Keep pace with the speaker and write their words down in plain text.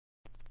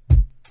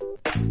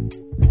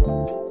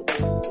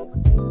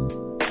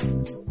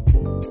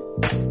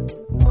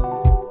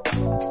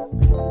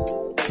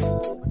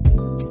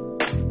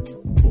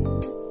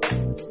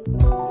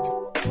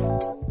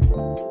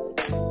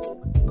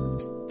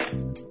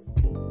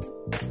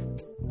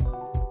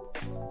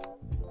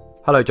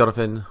Hello,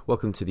 Jonathan.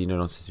 Welcome to the No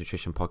Nonsense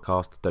Nutrition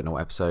Podcast. Don't know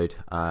what episode.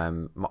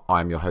 I'm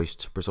your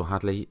host, Bristol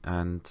Hadley,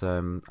 and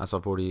as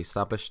I've already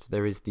established,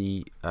 there is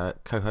the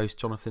co-host,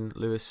 Jonathan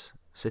Lewis,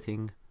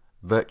 sitting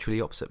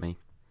virtually opposite me.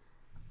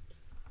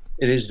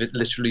 It is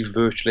literally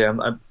virtually.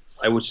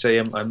 I would say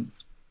I'm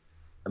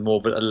more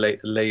of a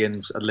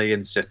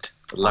lay-in sit,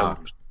 a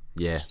lounge.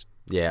 Yeah.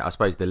 I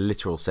suppose the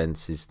literal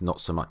sense is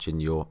not so much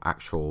in your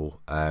actual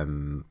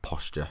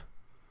posture,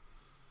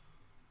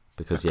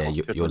 because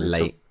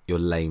you're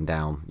laying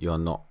down. You are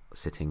not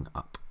sitting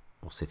up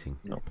or sitting.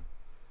 No.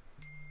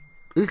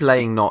 Is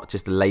laying not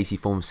just a lazy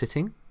form of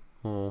sitting?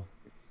 Or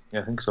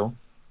yeah, I think so.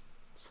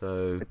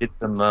 So I did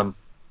some. What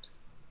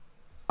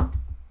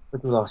did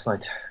I do last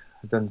night?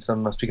 I done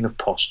some. Speaking of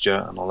posture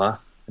and all that,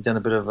 I done a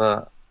bit of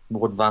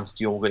more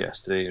advanced yoga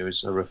yesterday. It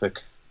was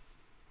horrific.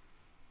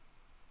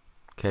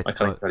 Okay, I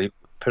can't tell you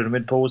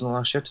pyramid pose and all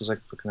that shit. I was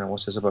like, fucking hell,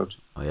 what's this about?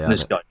 Oh, yeah, and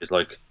this guy is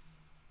like,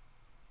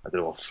 I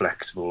don't know,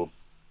 flexible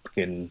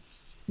fucking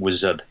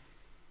wizard,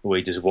 who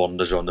he just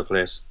wanders around the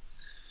place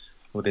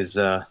with his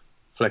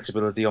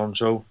flexibility on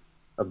show.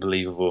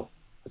 Unbelievable.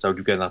 That's how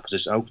you get in that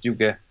position. How could you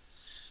get?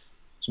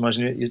 So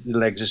imagine your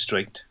legs are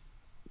straight.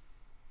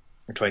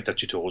 And try and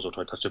touch your toes or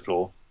try to touch the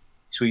floor.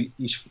 So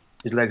his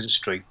legs are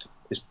straight.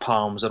 His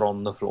palms are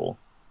on the floor,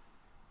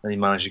 and he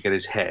managed to get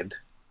his head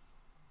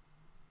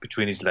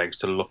between his legs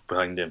to look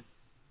behind him.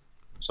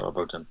 Sorry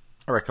about him.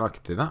 I reckon I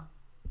could do that.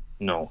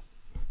 No,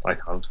 I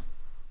can't.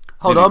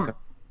 Hold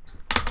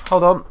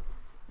on.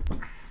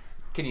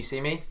 Can you see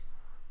me?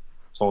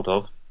 Sort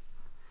of.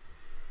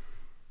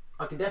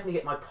 I can definitely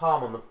get my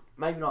palm on the...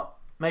 Maybe not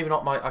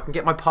my... I can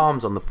get my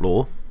palms on the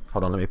floor.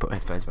 Hold on, let me put my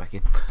headphones back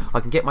in. I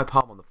can get my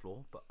palm on the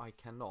floor, but I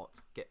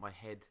cannot get my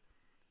head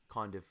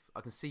kind of...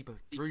 I can see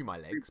through my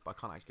legs, but I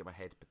can't actually get my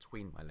head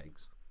between my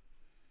legs.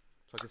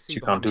 So I can see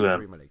behind me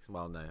through my legs.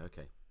 Well, no,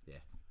 okay. Yeah.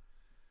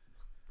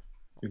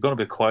 You've gone a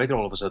bit quiet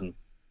all of a sudden.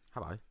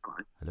 Have I?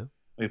 Hello?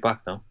 Are you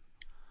back now?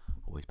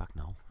 Always back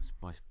now. It's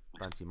my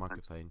fancy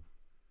microphone.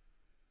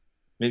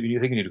 Maybe you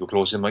think you need to go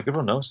closer to the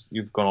microphone now.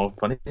 You've gone all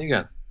funny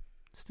again.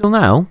 Still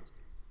now?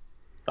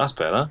 That's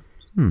better.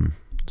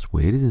 It's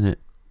weird, isn't it?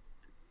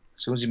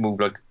 As soon as you move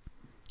like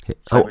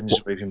 5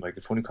 inches away from your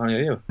microphone, you can't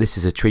hear you. This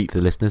is a treat for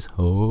the listeners.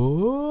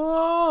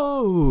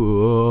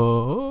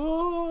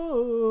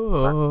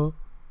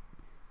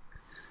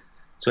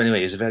 So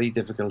anyway, it's a very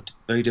difficult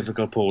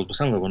pose, but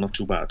some of them are not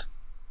too bad.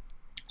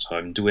 So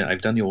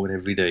I've done yoga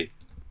every day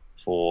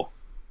for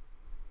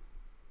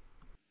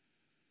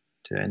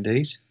 10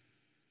 days,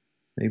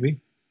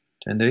 maybe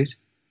 10 days.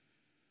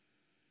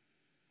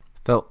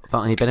 Felt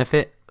any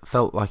benefit?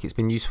 Felt like it's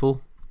been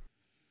useful?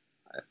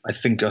 I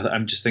think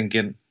I'm just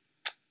thinking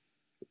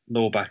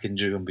lower back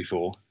injury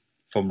before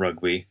from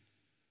rugby,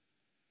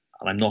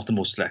 and I'm not the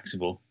most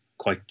flexible,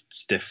 quite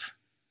stiff.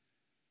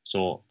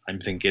 So I'm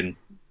thinking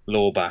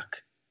lower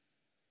back,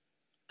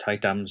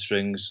 tight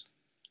hamstrings,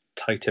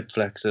 tight hip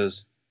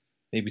flexors,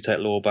 maybe tight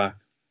lower back.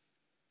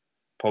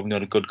 Probably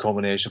not a good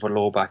combination for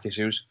lower back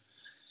issues.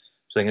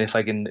 So thinking if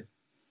I can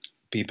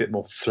be a bit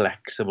more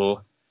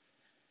flexible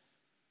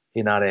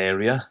in that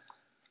area,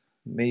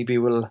 maybe it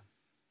will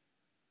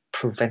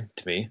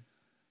prevent me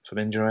from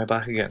injuring my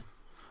back again.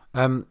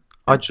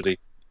 Actually,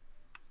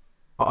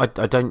 I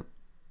don't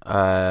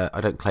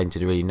claim to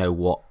really know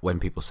when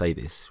people say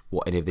this,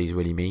 what any of these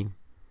really mean.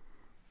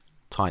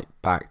 Tight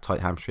back, tight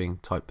hamstring,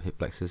 tight hip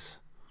flexors.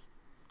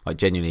 Like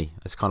genuinely,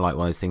 it's kind of like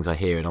one of those things I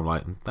hear and I'm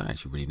like, I don't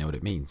actually really know what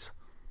it means.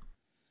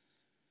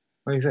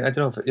 What do you think? I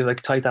don't know if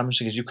like tight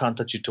hamstrings, you can't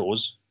touch your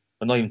toes.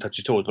 Well, not even touch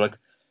your toes, but like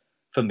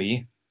for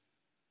me,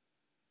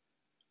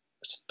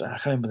 I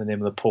can't remember the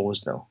name of the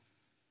pose now.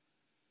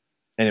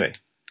 Anyway,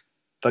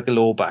 like a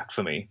lower back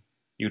for me,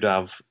 you'd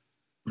have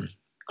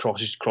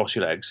cross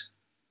your legs,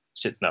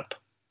 sitting up.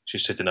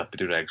 Just sitting up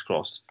with your legs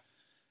crossed.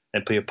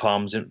 And put your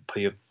palms in,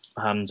 put your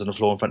hands on the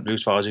floor in front of you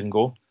as far as you can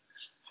go.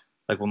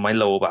 Like when my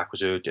lower back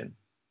was hurting,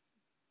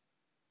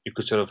 you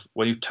could sort of,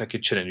 when you tuck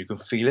your chin in, you can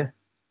feel it.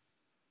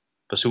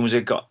 But as soon as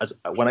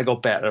when I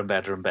got better and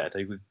better and better,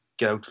 you could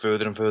get out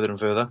further and further and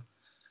further.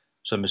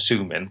 So I'm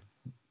assuming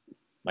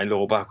my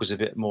lower back was a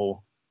bit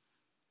more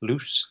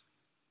loose,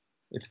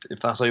 if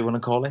that's how you want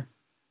to call it.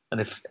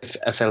 And if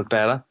I felt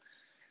better.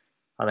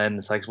 And then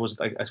it's like,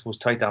 I suppose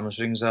tight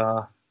hamstrings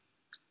are, I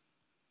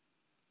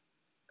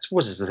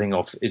suppose it's the thing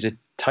of, is it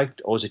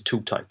tight or is it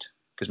too tight?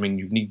 Because I mean,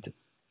 you need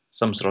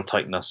some sort of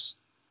tightness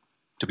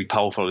to be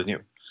powerful in you.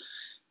 And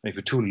if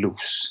you're too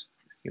loose,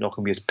 you're not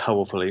going to be as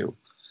powerful as you.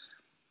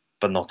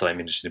 But not that I'm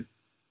interested in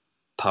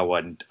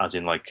power, as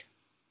in like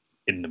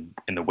in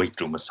the weight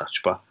room as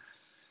such. But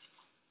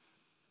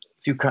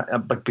if you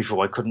can't, like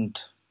before, I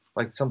couldn't.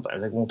 Like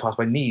sometimes I won't pass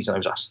my knees, and I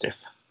was that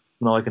stiff.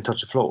 Now I can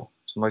touch the floor.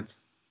 So I'm like,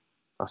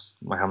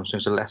 my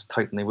hamstrings are less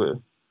tight than they were.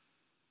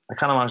 I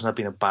can't imagine that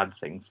being a bad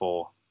thing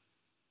for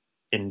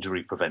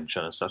injury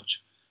prevention as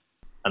such,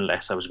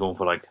 unless I was going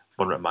for like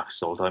 1 rep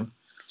max all the time,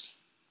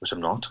 which I'm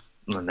not,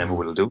 and I never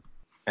will do,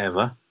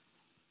 ever.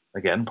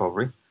 Again,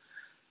 probably.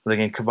 But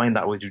again, combine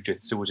that with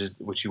jiu-jitsu,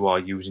 which you are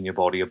using your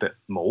body a bit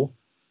more,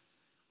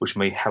 which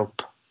may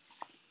help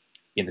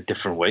in a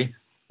different way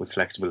with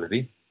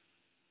flexibility.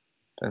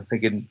 I'm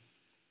thinking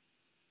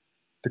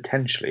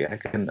potentially I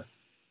can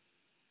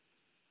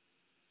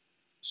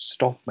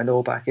stop my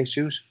lower back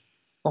issues.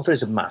 Not that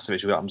it's a massive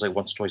issue, it happens like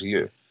once or twice a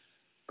year,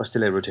 but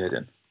still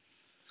irritating.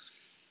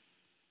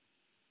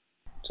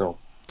 So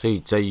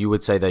you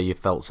would say that you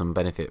felt some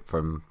benefit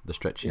from the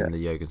stretching and the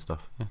yoga and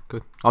stuff. Yeah,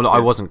 good. I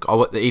wasn't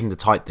even the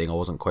tight thing. I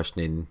wasn't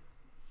questioning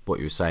what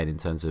you were saying in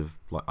terms of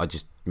like. I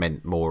just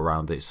meant more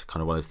around it's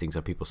kind of one of those things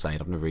that people saying.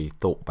 I've never really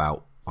thought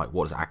about like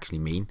what does it actually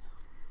mean.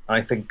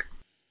 I think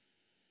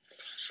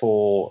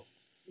for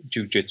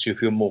jiu-jitsu,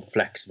 if you're more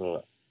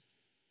flexible,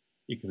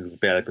 you can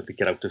be able to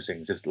get out of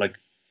things. It's like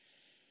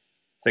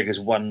there's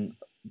one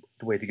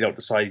way to get out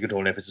the side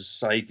control, and if it's a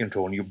side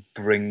control and you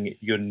bring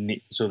your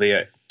knee, so they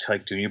are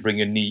tight to you, you bring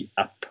your knee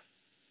up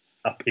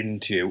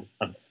into you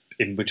and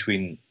in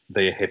between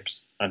their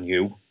hips and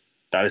you,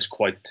 that is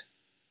quite,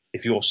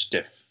 if you're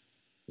stiff,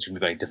 it's going to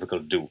be very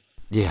difficult to do.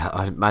 Yeah,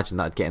 I imagine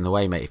that'd get in the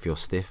way, mate, if you're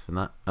stiff and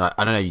that.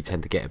 I don't know, you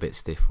tend to get a bit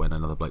stiff when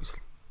another bloke's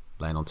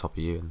laying on top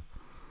of you.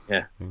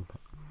 And,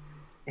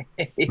 yeah.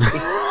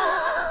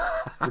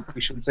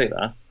 We shouldn't say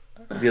that.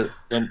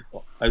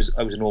 I was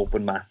an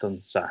open mat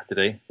on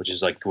Saturday, which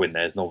is like go in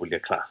there. There's not really a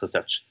class as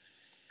such.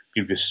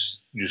 You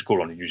just go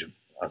around and you just,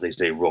 as they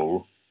say,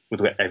 roll with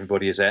where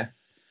everybody is there.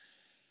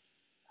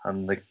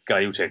 And the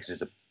guy who takes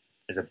is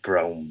a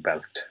brown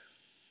belt.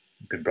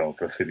 Been brown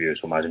for a few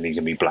years, so I imagine he's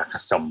gonna be black at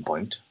some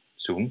point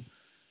soon.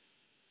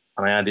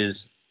 And I had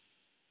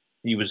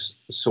he was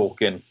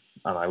soaking,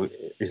 and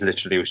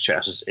his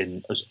chest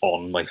was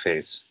on my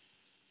face.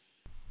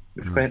 It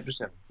was quite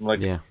interesting. I'm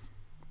like, yeah.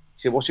 He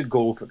said, what's your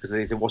goal for, because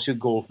they said, what's your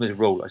goal from this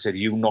roll? I said,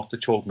 you not to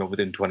choke me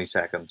within 20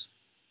 seconds.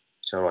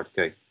 He said, all right,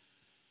 okay.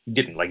 He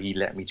didn't, like, he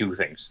let me do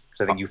things.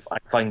 Because I think I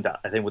find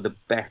that, I think with the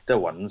better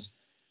ones,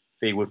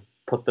 they would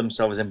put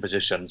themselves in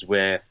positions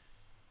where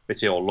they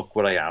say, oh, look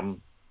where I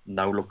am,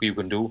 now look what you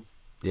can do.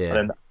 Yeah.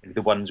 And then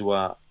the ones who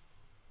are,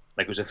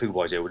 like, there was a few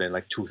boys here within,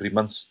 like, 2-3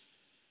 months.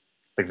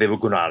 Like, they were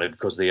good at it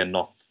because they're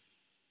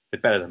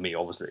better than me,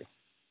 obviously,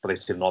 but they're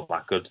still not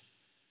that good.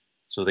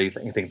 So I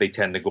think they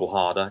tend to go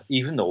harder,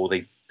 even though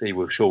they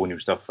were showing you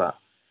stuff that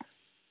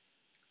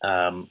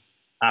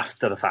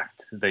after the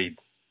fact they'd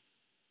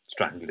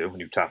strangle you when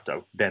you tapped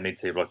out. Then they'd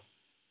say, look,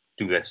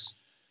 do this.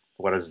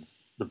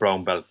 Whereas the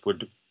brown belt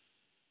would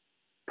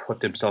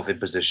put himself in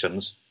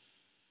positions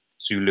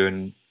so you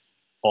learn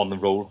on the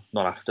roll,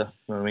 not after.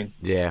 You know what I mean?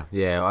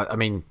 Yeah. I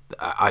mean,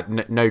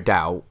 no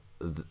doubt.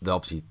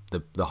 Obviously,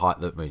 the height,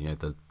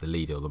 the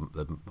leader, or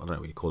I don't know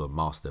what you call them,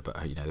 master, but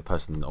the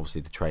person,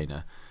 obviously the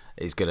trainer,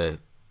 is going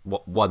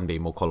to be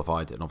more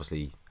qualified and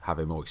obviously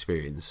having more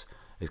experience,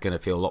 is going to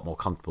feel a lot more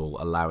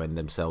comfortable allowing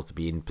themselves to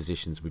be in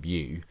positions with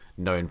you,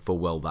 knowing full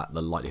well that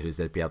the likelihood is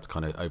they'd be able to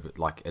kind of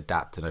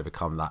adapt and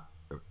overcome that,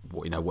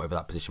 whatever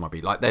that position might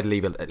be. Like they'd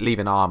leave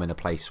an arm in a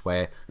place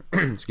where,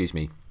 excuse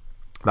me,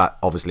 that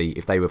obviously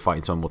if they were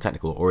fighting someone more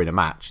technical or in a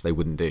match they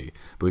wouldn't do,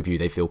 but with you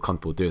they feel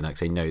comfortable doing that because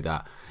they know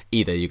that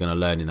either you're going to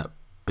learn in that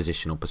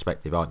position or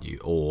perspective, aren't you,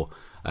 or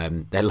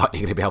they're likely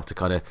going to be able to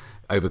kind of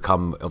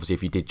overcome, obviously,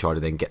 if you did try to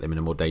then get them in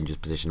a more dangerous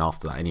position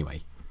after that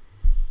anyway.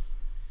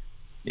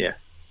 Yeah,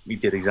 he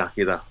did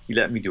exactly that. He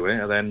let me do it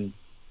and then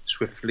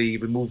swiftly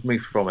removed me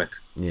from it.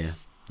 Yeah,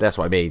 that's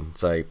what I mean.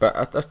 So,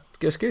 but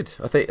that's good.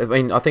 I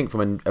think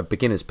from a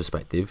beginner's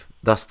perspective,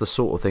 that's the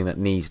sort of thing that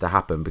needs to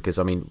happen because,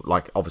 I mean,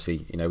 like,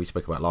 obviously, we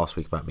spoke about last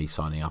week about me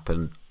signing up,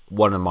 and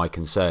one of my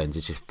concerns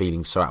is just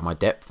feeling so out of my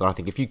depth. And I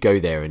think if you go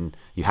there and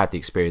you had the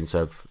experience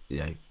of,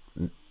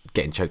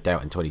 getting choked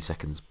out in 20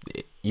 seconds,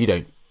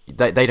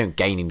 they don't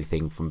gain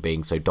anything from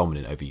being so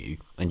dominant over you,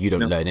 and you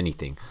don't learn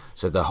anything.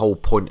 So the whole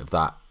point of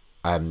that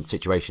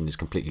situation is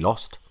completely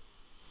lost.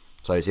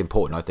 So it's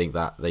important, I think,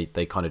 that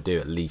they kind of do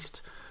at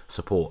least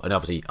support. And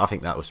obviously, I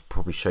think that was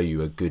probably show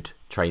you a good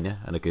trainer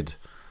and a good,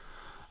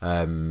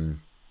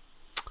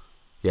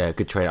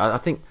 good trainer. I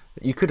think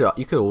you could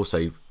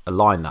also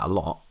align that a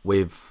lot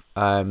with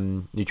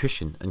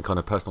nutrition and kind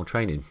of personal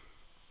training.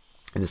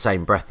 In the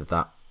same breath of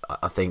that,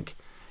 I think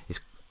is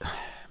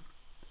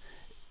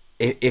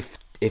if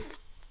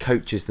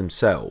coaches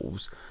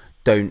themselves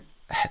don't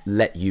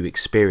let you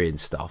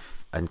experience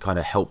stuff and kind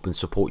of help and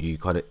support you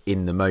kind of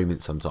in the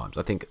moment sometimes,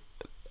 I think,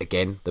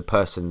 again, the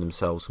person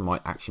themselves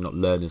might actually not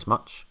learn as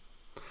much.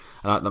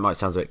 And that might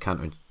sound a bit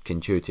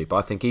counterintuitive, but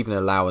I think even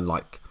allowing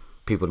like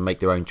people to make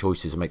their own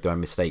choices and make their own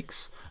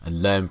mistakes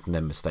and learn from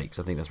their mistakes,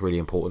 I think that's really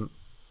important.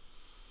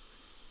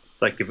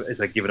 It's like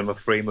giving them a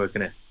framework,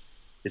 innit?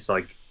 It's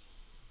like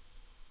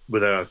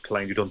with a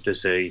client, you don't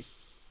just say,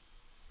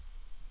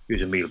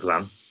 here's a meal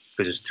plan,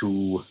 because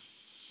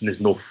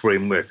there's no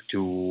framework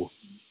to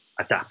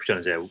adaptation,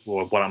 is there?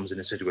 Or what happens in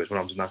this situation,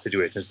 what happens in that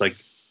situation. It's like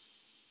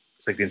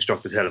the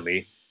instructor telling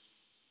me,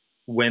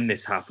 when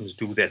this happens,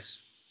 do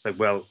this. It's like,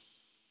 well,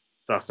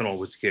 that's not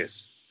always the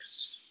case.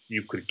 'Cause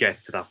you could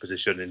get to that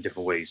position in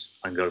different ways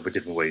and go for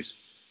different ways.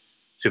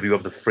 So if you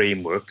have the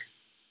framework,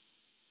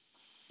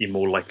 you're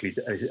more likely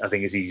to, I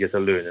think it's easier to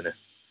learn, isn't it?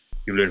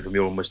 You learn from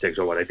your own mistakes.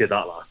 Oh, well, I did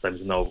that last time,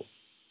 so now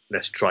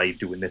let's try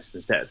doing this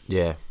instead.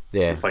 Yeah.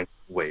 And find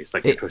ways,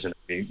 like nutrition.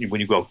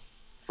 When you go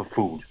for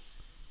food,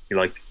 you're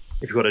like,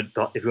 if you've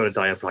got a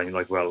diet plan, you're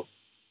like, well,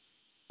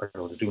 I don't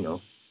know what to do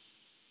now.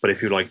 But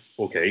if you're like,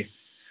 okay,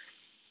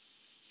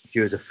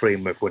 here's a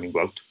framework for when you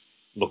go out,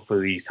 look for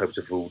these types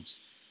of foods,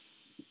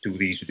 do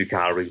these with your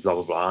calories, blah,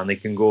 blah, blah. And they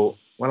can go,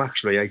 well,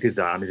 actually, I did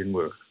that and it didn't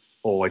work.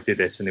 Or I did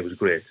this and it was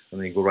great. And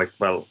then you go, right,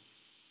 well,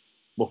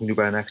 what can you do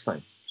better next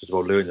time? It's just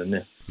about learning, isn't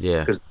it? Yeah.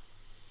 Because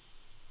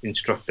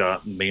instructor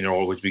may not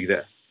always be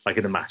there. Like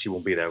in a match, he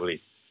won't be there, will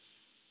he?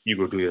 You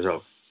go do it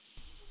yourself.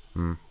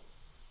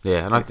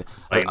 Yeah, and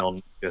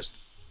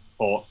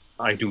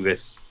I do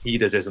this, he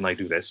does this and I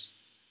do this,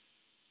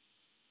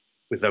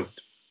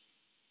 without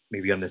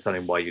maybe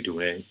understanding why you're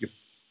doing it, you're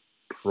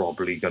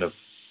probably going to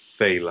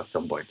fail at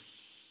some point.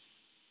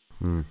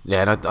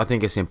 Yeah, and I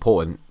think it's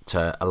important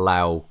to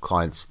allow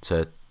clients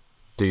to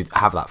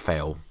have that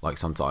fail, like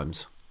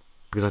sometimes,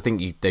 because I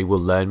think they will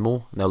learn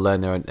more, and they'll learn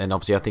their own, and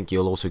obviously I think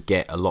you'll also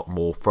get a lot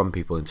more from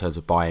people in terms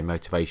of buy-in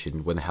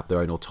motivation when they have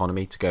their own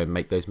autonomy to go and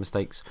make those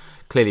mistakes.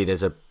 Clearly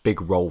there's a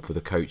big role for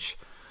the coach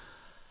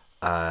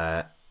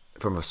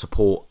from a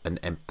support and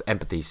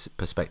empathy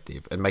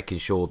perspective, and making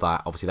sure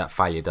that obviously that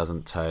failure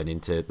doesn't turn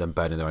into them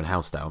burning their own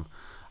house down.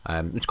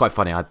 It's quite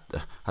funny. I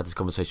had this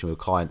conversation with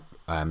a client,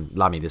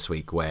 Lamy, this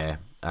week, where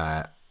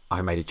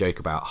I made a joke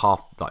about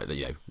not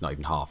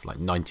even half, like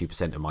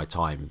 90% of my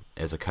time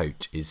as a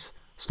coach is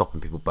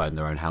stopping people burn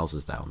their own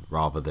houses down,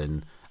 rather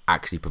than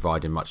actually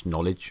providing much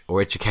knowledge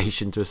or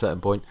education to a certain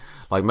point.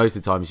 Like most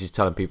of the time, it's just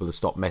telling people to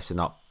stop messing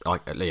up.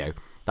 Like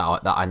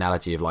that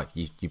analogy of like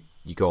you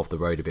go off the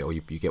road a bit, or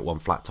you get one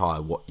flat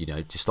tire.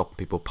 Just stopping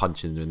people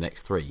punching the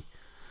next three.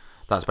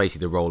 That's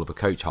basically the role of a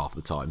coach half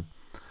the time.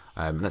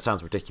 And that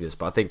sounds ridiculous,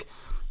 but I think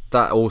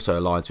that also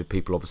aligns with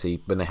people,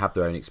 obviously, when they have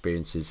their own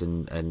experiences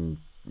and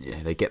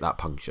they get that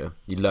puncture.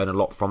 You learn a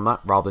lot from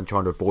that, rather than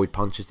trying to avoid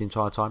punches the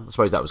entire time. I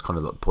suppose that was kind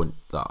of the point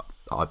that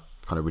I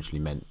kind of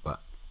originally meant, but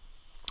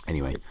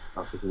anyway.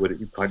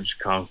 You just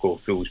can't go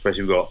through,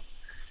 especially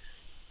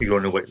you're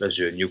on a weight loss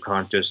journey.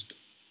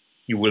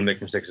 You will make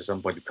mistakes at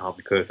some point. You can't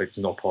be perfect. It's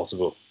not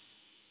possible.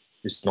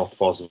 It's not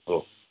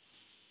possible.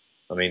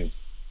 I mean,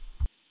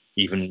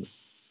 even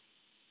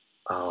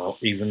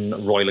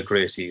Royal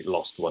Gracie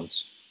lost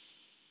once.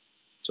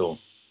 So,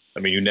 I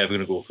mean, you're never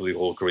going to go through the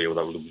whole career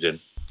without losing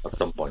at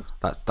some point.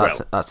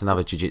 That's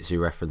another jiu-jitsu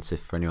reference,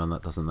 if for anyone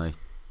that doesn't know.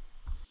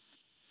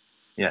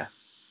 Yeah.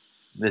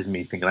 There's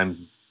me thinking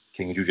I'm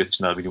king of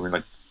jiu-jitsu now. I've been doing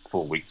like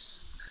 4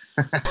 weeks.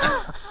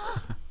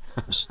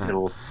 I'm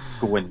still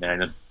going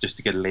there just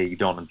to get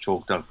laid on and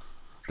choked out.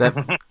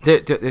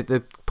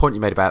 The point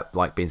you made about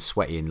like being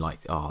sweaty and like,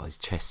 oh, his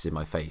chest's in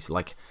my face.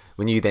 Like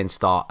when you then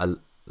start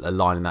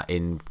aligning that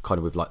in kind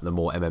of with like the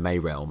more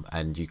MMA realm,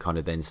 and you kind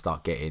of then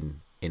start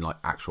getting in like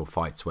actual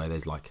fights where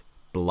there's like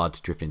blood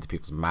dripping into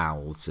people's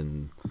mouths,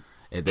 and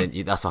then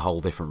that's a whole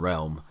different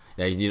realm.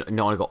 You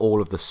not only got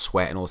all of the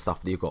sweat and all the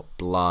stuff, but you've got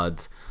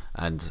blood,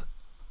 and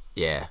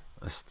yeah.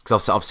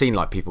 Because I've seen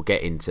like people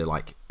get into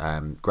like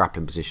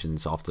grappling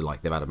positions after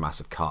like they've had a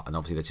massive cut, and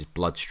obviously there's just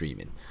blood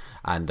streaming,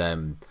 and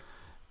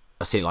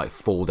I've seen it like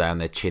fall down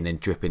their chin and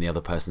drip in the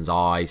other person's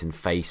eyes and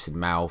face and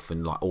mouth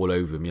and like all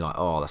over them. You're like,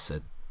 oh, that's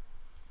a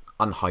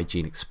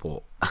unhygienic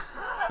sport.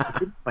 I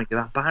didn't find it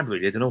that bad,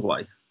 really. I don't know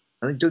why.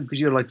 I think because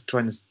you're like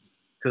trying to,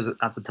 because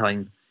at the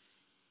time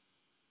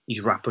he's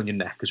wrapping your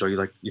neck as well.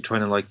 You're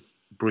trying to like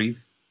breathe,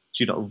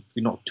 so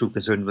you're not too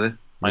concerned with it.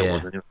 I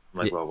wasn't. I'm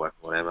like, well,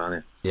 whatever.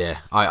 Aren't you?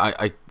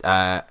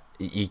 Yeah,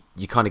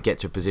 you kind of get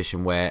to a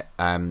position where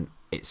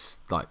it's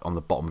like on the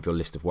bottom of your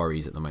list of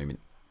worries at the moment.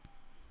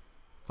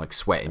 Like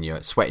sweat in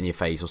your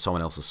face or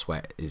someone else's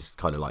sweat is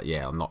kind of like,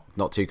 yeah, I'm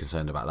not too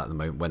concerned about that at the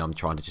moment, when I'm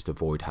trying to just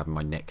avoid having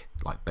my neck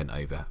like bent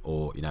over,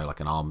 or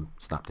like an arm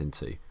snapped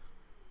into.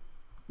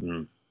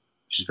 Which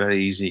is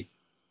very easy.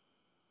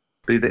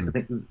 But I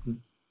think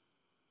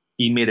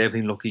he made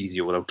everything look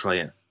easier without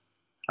trying,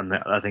 and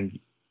I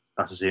think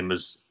that's the same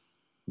as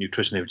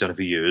nutrition. You've done it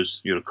for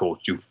years. You're a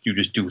coach. You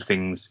just do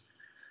things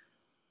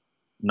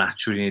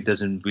naturally. It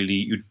doesn't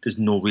really. There's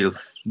no real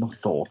not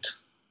thought,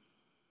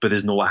 but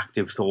there's no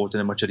active thought in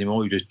it much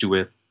anymore. You just do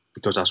it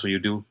because that's what you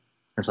do.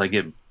 It's like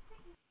him.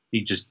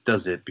 He just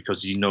does it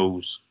because he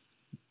knows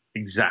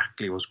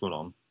exactly what's going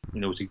on. He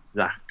knows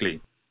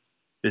exactly.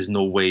 There's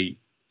no way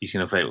he's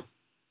going to fail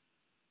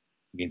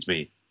against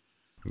me.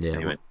 Yeah,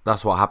 anyway.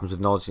 That's what happens with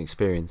knowledge and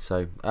experience.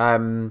 So,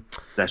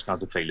 that's not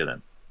the failure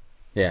then.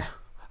 Yeah.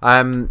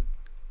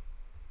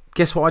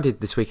 Guess what I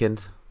did this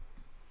weekend?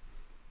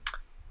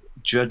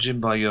 Judging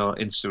by your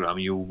Instagram,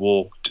 you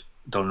walked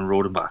down the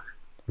road and back.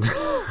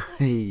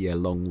 Yeah,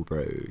 long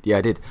road. Yeah,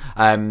 I did.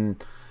 A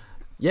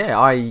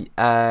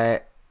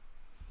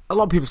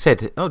lot of people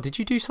said, "Oh, did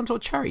you do some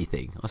sort of charity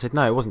thing?" I said,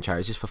 "No, it wasn't charity.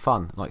 It's just for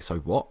fun." Like, so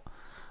what?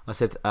 I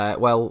said,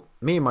 well,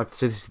 me and my...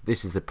 So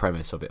this is the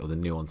premise of it, or the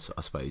nuance,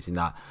 I suppose, in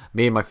that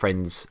me and my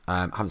friends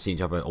haven't seen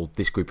each other, or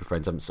this group of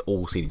friends haven't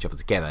all seen each other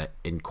together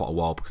in quite a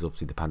while because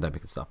obviously the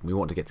pandemic and stuff. And we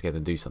want to get together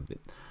and do something.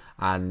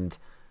 And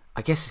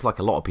I guess it's like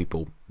a lot of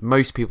people.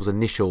 Most people's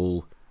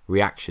initial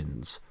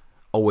reactions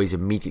always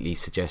immediately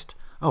suggest,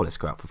 oh, let's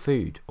go out for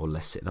food, or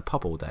let's sit in a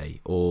pub all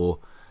day, or,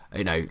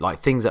 you know, like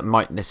things that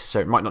might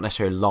not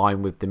necessarily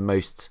align with the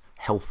most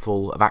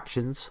healthful of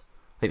actions.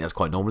 I think that's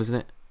quite normal, isn't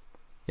it?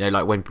 You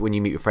know, like when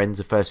you meet your friends,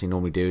 the first thing you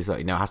normally do is, like,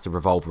 you know, it has to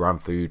revolve around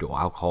food or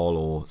alcohol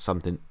or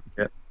something.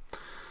 Yeah.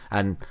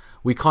 And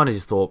we kind of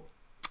just thought,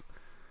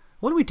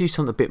 why don't we do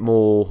something a bit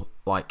more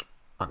like,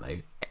 I don't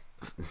know,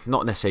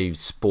 not necessarily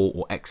sport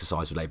or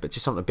exercise related, but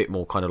just something a bit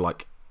more kind of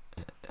like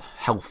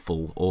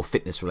healthful or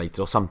fitness related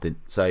or something.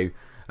 So,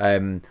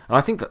 and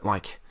I think that,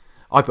 like,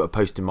 I put a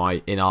post in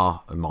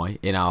our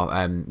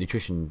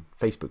nutrition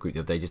Facebook group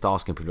the other day, just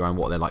asking people around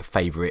what their like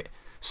favourite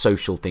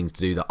social things to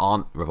do that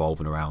aren't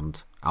revolving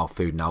around our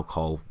food and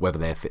alcohol, whether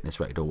they're fitness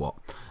related or what.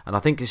 And I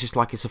think it's just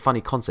like, it's a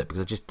funny concept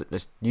because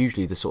it's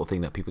usually the sort of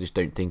thing that people just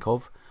don't think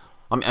of.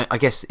 I mean, I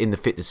guess in the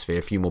fitness sphere,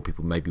 a few more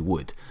people maybe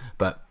would,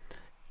 but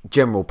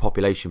general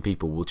population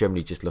people will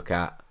generally just look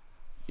at,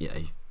 you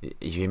know,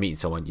 if you're meeting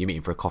someone, you're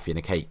meeting for a coffee and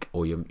a cake,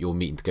 or you're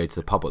meeting to go to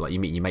the pub, like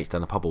you're meeting your mates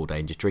down the pub all day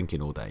and just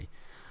drinking all day.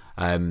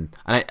 And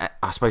I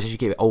suppose as you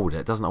get older,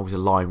 it doesn't always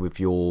align with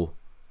your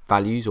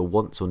values or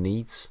wants or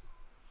needs.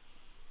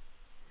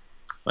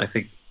 I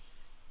think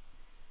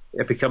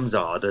it becomes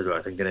hard as well.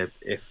 I think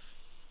if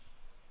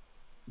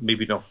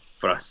maybe not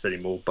for us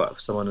anymore, but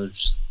if someone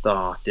who's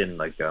starting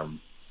like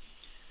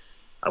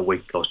a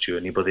weight loss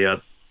journey, but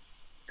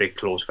their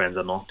close friends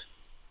are not,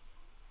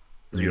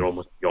 so you're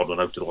almost the odd one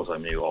out all the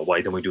time. And you go,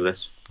 why don't we do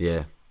this?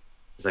 Yeah,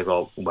 it's like,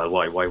 oh well,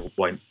 why would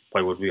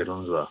we? I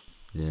don't know.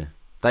 Yeah,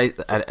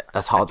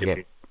 that's hard to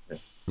get.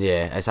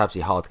 Yeah, it's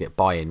absolutely hard to get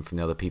buy-in from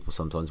the other people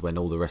sometimes when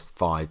all the rest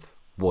 5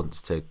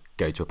 wants to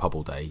go to a pub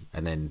all day,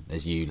 and then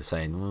there's you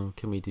saying, well,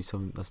 can we do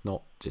something that's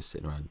not just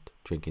sitting around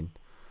drinking?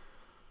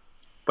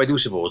 But I do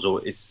suppose, though,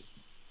 it's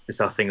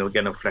that thing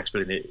again of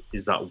flexibility.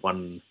 Is that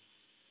one?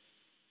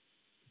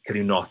 Can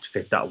you not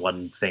fit that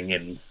one thing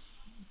in?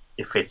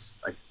 If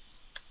it's like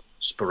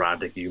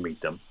sporadic, you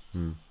meet them.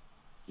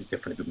 It's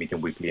different if you meet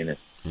them weekly, in it.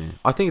 Yeah.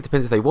 I think it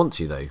depends if they want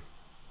to, though.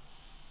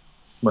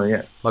 Well,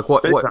 yeah. Like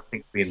what? But I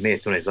think being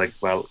mates, when it's like,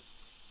 well,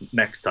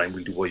 next time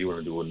we'll do what you want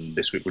to do, and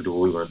this week we'll do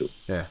what we want to do.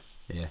 Yeah.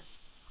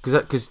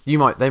 Because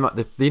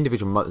the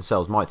individual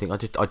themselves might think,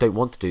 I don't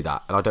want to do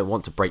that, and I don't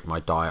want to break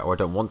my diet, or I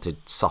don't want to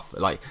suffer.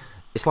 Like,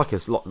 it's like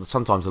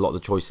sometimes a lot of the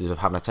choices of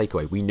having a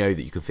takeaway. We know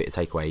that you can fit a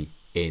takeaway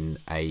in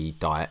a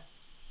diet,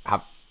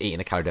 eat in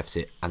a calorie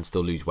deficit, and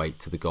still lose weight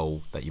to the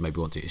goal that you maybe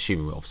want to.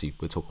 Assuming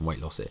we're talking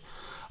weight loss here.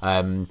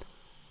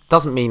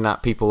 Doesn't mean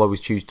that people always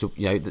choose to.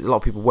 You know, a lot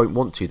of people won't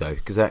want to, though,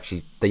 because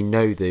they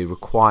know the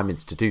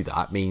requirements to do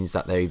that means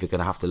that they're either going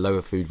to have to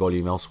lower food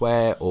volume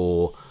elsewhere,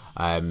 or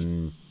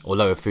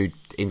lower food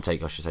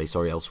intake, I should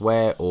say,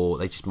 elsewhere, or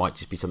they might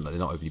just be something that they're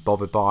not overly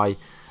bothered by,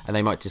 and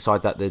they might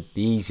decide that the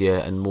easier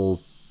and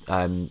more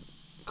kind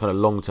of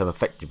long-term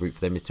effective route for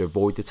them is to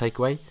avoid the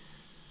takeaway.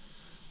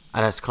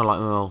 And that's kind of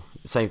like, well,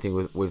 same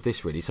thing with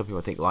this, really. Some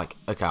people think, like,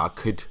 okay, I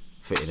could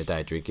fit in a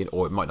day of drinking,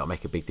 or it might not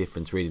make a big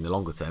difference really in the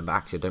longer term, but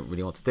actually I don't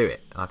really want to do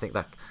it. And I think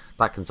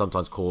that can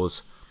sometimes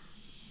cause,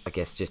 I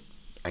guess, just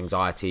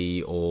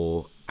anxiety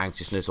or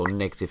anxiousness or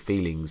negative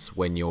feelings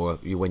when you're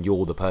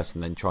the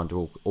person then trying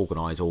to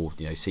organise or,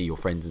 you know, see your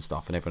friends and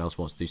stuff, and everyone else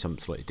wants to do something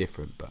slightly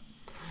different. But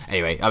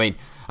anyway, I mean,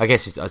 I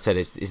guess it's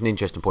an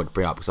interesting point to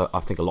bring up, because I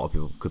think a lot of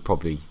people could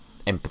probably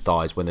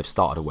empathise when they've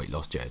started a weight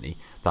loss journey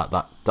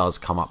that does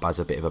come up as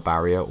a bit of a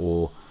barrier,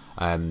 or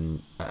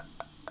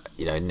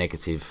you know, a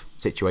negative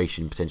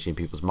situation potentially in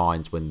people's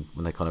minds when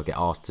they kind of get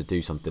asked to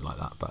do something like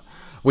that. But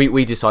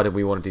we decided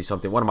we want to do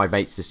something. One of my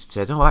mates just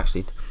said, oh,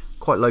 actually,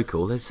 quite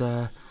local, there's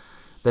a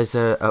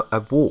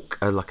walk,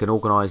 like an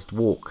organised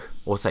walk,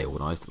 or say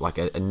organised, like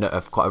a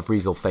quite a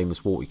reasonable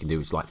famous walk you can do.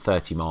 It's like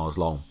 30 miles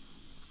long.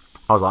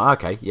 I was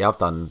like, okay, yeah, I've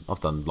done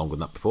longer than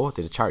that before. I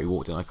did a charity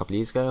walk a couple of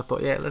years ago. I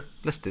thought, yeah,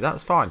 let's do that.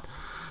 That's fine.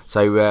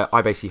 So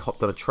I basically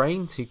hopped on a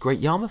train to Great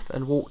Yarmouth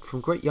and walked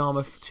from Great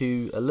Yarmouth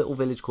to a little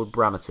village called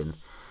Bramerton.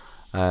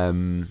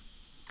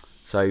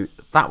 So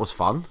that was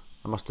fun,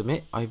 I must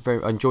admit. I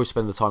enjoyed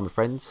spending the time with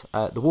friends.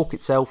 The walk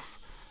itself,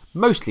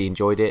 mostly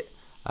enjoyed it.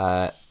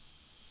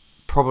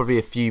 Probably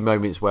a few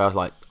moments where I was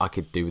like, I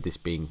could do with this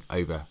being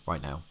over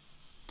right now.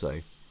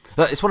 So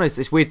it's one of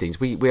those weird things.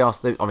 We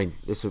asked. I mean,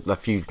 there's a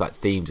few like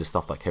themes and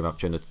stuff that came up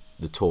during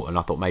the talk, and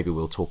I thought maybe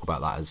we'll talk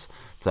about that as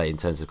today in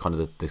terms of kind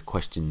of the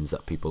questions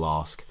that people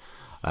ask.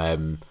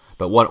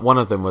 But one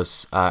of them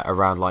was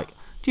around like,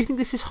 do you think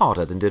this is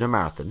harder than doing a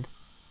marathon?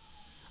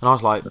 And I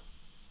was like,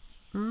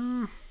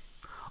 I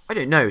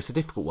don't know. It's a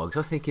difficult one, because I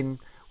was thinking,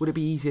 would it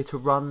be easier to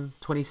run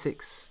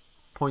 26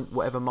 point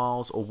whatever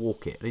miles or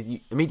walk it?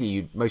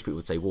 Immediately, most people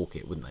would say walk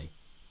it, wouldn't they?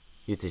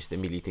 You'd just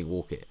immediately think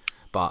walk it,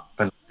 but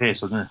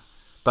pace, wouldn't it?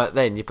 But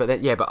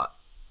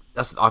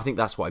I think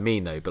that's what I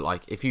mean though. But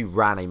like, if you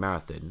ran a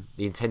marathon,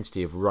 the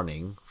intensity of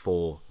running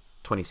for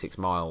 26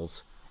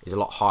 miles is a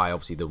lot higher,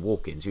 obviously, than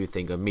walking. So you would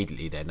think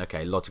immediately then,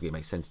 okay, logically it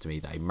makes sense to me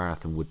that a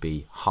marathon would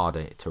be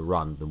harder to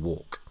run than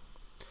walk.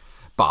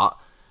 But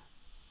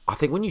I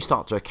think when you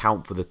start to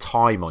account for the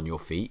time on your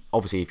feet,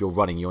 obviously if you're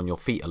running, you're on your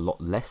feet a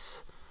lot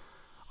less.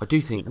 I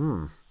do think,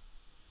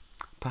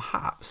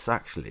 perhaps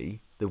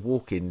actually the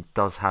walking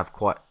does have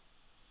quite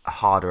a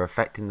harder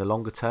effect in the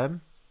longer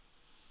term.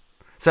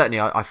 Certainly,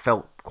 I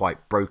felt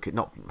quite broken.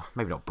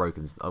 Maybe not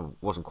broken. I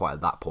wasn't quite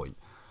at that point.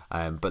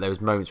 But there was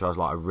moments where I was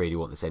like, I really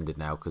want this ended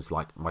now because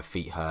like my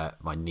feet hurt,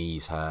 my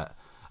knees hurt.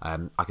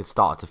 I could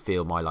start to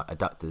feel my like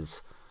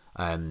adductors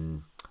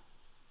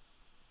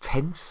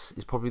tense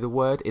is probably the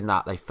word. In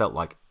that they felt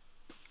like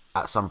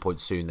at some point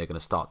soon they're going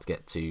to start to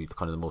get to the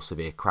kind of the more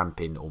severe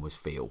cramping almost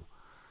feel,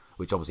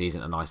 which obviously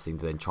isn't a nice thing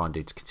to then try and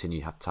do to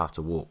continue to have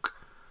to walk.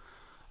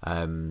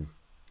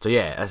 So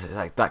yeah,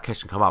 that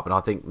question come up, and I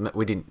think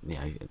we didn't.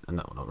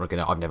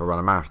 I've never run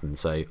a marathon,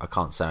 so I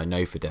can't say I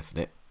know for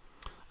definite.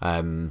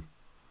 So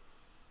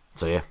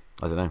yeah,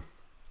 I don't know.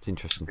 It's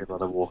interesting. I'd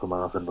rather walk a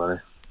marathon, buddy.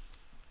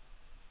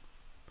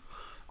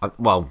 I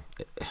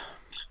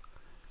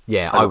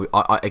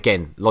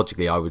again,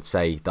 logically, I would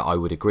say that I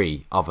would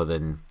agree. Other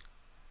than,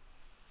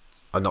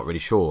 I'm not really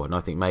sure, and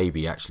I think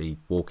maybe actually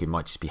walking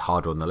might just be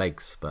harder on the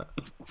legs, but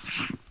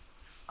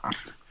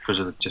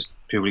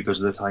purely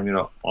because of the time you're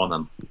not on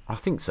them. I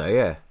think so.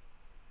 Yeah,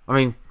 I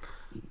mean,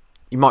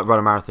 you might run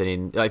a marathon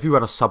in. Like, if you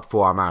run a sub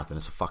 4 hour marathon,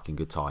 it's a fucking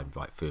good time,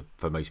 right?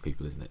 For most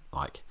people, isn't it?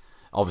 Like,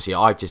 obviously,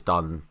 I've just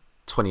done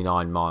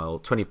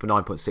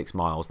 29.6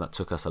 miles, and that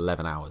took us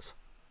 11 hours.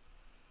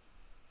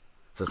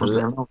 So it's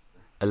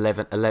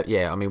 11.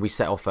 Yeah, I mean, we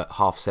set off at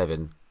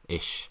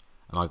 7:30ish,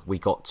 and we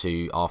got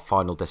to our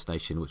final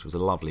destination, which was a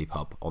lovely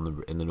pub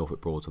in the Norfolk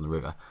Broads on the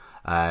river,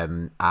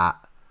 at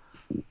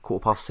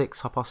 6:15,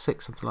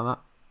 6:30, something like that.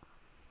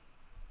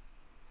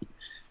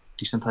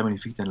 Decent time on your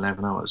feet in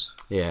 11 hours.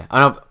 Yeah,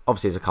 and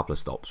obviously there's a couple of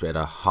stops. We had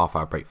a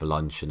half-hour break for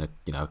lunch and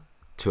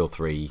 2 or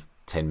 3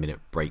 10-minute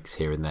breaks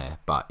here and there.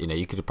 But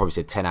you could have probably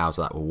said 10 hours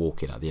of that were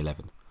walking at the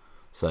 11.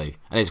 So, and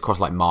it's across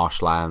like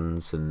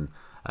marshlands and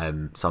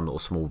some little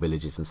small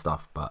villages and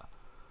stuff. But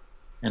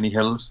any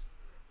hills?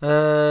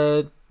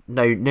 No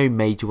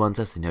major ones.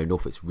 As you know,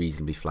 Norfolk's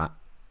reasonably flat.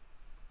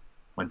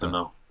 I don't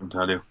know. I can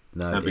tell you.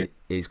 No, it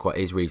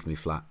is reasonably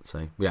flat. So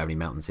we don't have any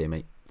mountains here,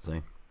 mate.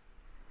 So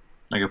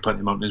I got plenty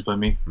of mountains by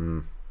me.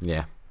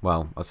 Yeah.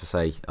 Well, as I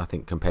say, I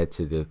think compared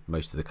to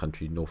most of the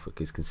country, Norfolk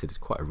is considered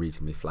quite a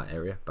reasonably flat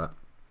area. But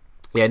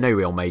yeah, no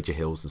real major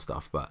hills and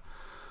stuff. But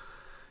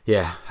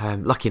yeah,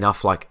 lucky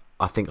enough, like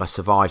I think I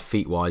survived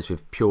feet wise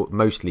with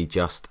mostly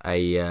just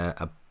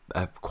a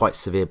quite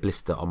severe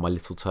blister on my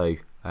little toe,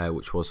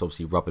 which was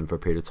obviously rubbing for a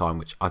period of time.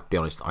 Which, I'll be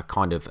honest, I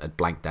kind of had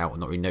blanked out and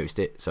not really noticed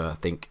it. So I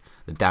think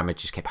the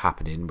damage just kept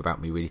happening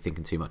without me really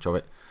thinking too much of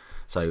it.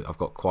 So I've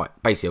got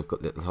I've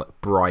got this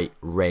like bright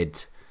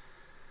red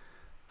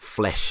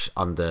flesh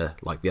under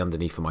like the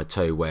underneath of my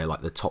toe, where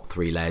like the top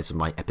 3 layers of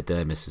my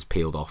epidermis has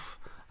peeled off,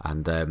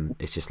 and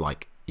it's just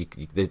like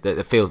it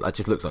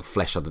just looks like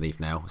flesh underneath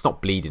now. It's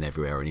not bleeding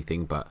everywhere or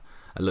anything, but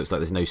it looks like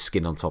there's no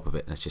skin on top of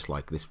it, and it's just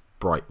like this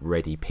bright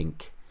reddy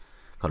pink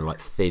kind of like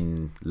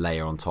thin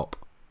layer on top.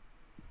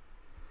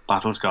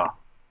 Battle scar.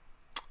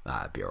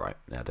 That'd be alright.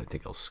 I don't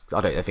think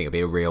it'll be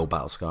a real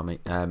battle scar,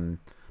 mate.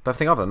 But I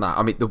think other than that,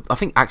 I mean, I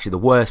think actually the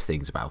worst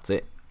things about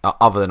it,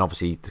 other than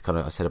obviously the kind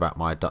of I said about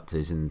my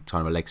adductors and kind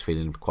of my legs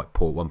feeling quite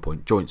poor at one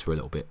point, joints were a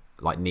little bit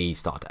like knees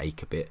started to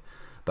ache a bit.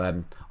 But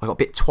I got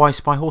bit twice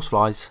by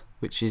horseflies,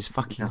 which is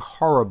fucking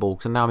horrible.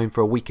 So now I'm in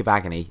for a week of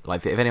agony.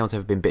 Like if anyone's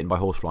ever been bitten by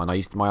horsefly,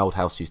 and my old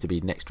house used to be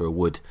next to a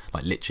wood,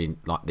 like literally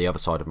like the other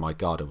side of my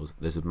garden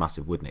there's a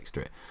massive wood next to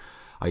it.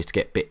 I used to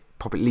get bit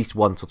probably at least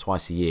once or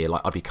twice a year.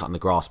 Like I'd be cutting the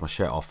grass, my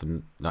shirt off,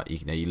 and like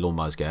your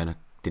lawnmower's going. I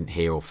didn't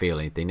hear or feel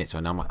anything.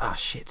 And I'm like,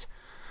 shit.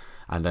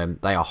 And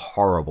they are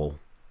horrible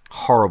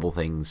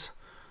things.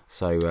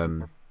 So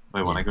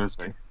wait, what I gotta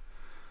say?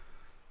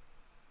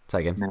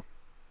 Say again. No.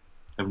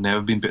 I've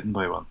never been bitten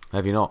by one.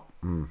 Have you not?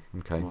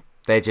 Okay. No.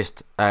 They're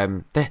just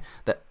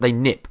they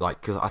nip,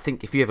 like, because I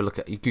think if you ever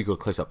you Google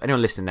close up,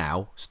 anyone listening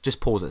now, just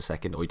pause it a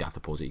second, or you don't have to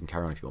pause it, you can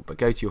carry on if you want, but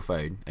go to your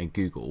phone and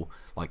Google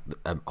like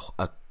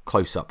a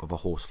close up of a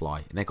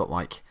horsefly, and they've got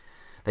like,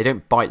 they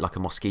don't bite like a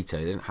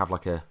mosquito, they don't have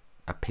like a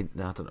pin,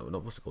 I don't know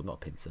what's it called, not a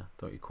pincer, I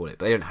don't know what you call it,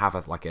 but they don't have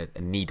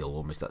a needle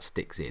almost that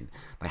sticks in.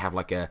 They have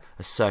like a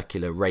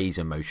circular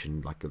razor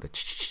motion, like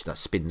that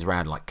spins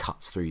around and like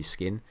cuts through your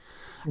skin.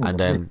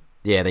 And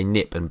yeah, they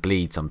nip and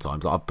bleed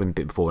sometimes. Like, I've been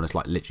bitten before and it's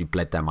like literally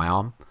bled down my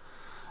arm.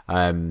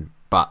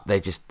 But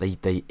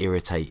they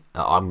irritate.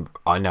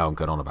 I know I'm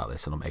going on about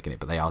this and I'm making it,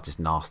 but they are just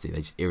nasty. They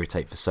just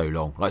irritate for so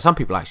long. Like some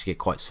people actually get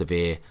quite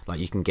severe. Like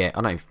you can get,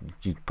 I don't know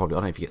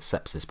if you get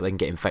sepsis, but they can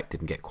get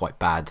infected and get quite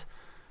bad.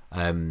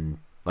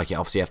 Like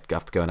obviously you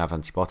have to go and have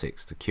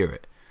antibiotics to cure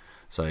it.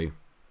 So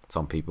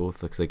some people,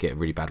 because they get a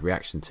really bad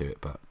reaction to it,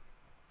 but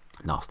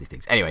nasty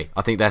things. Anyway,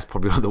 I think that's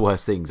probably one of the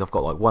worst things. I've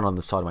got like one on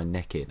the side of my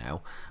neck here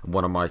now, and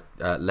one on my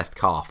left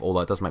calf. Although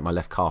it does make my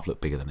left calf look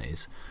bigger than it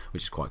is,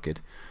 which is quite good.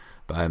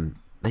 But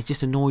they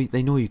just annoy you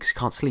because you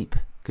can't sleep.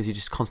 because you're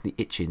just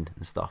constantly itching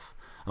and stuff.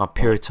 And I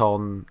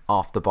Piriton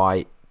after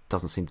bite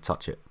doesn't seem to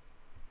touch it.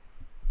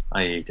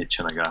 I hate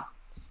itching like that.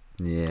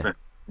 Yeah. But,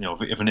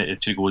 if an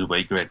itch goes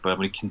away, great. But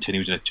when it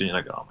continues itching, you're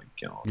like, oh my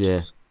god. Yeah.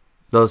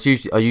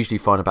 I usually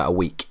find about a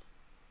week,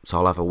 so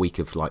I'll have a week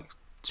of like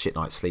shit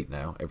night's sleep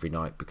now every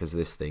night because of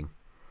this thing.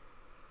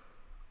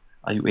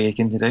 Are you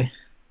aching today?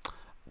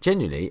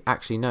 Genuinely,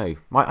 actually, no.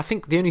 I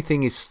think the only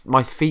thing is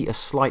my feet are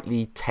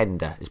slightly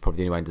tender. Is probably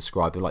the only way to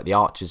describe it. Like the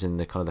arches and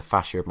the kind of the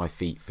fascia of my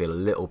feet feel a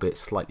little bit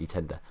slightly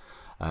tender.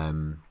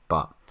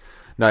 But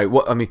no,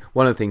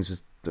 one of the things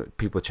was that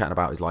people were chatting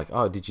about is like,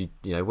 oh, did you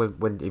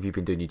when have you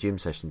been doing your gym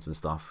sessions and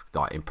stuff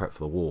like in prep for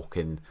the walk?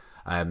 And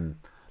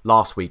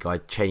last week I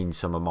changed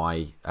some of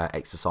my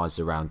exercises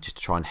around just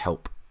to try and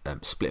help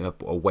split them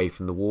up away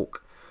from the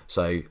walk.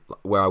 So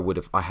where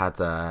I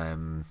had I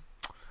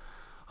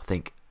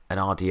think an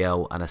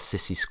RDL and a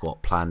sissy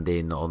squat planned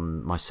in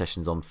on my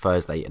sessions on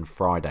Thursday and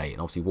Friday, and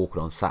obviously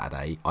walking on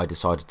Saturday, I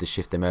decided to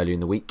shift them earlier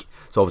in the week.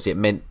 So obviously it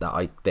meant that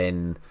I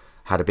then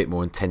had a bit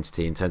more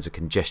intensity in terms of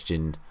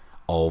congestion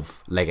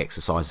of leg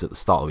exercises at the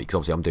start of the week, because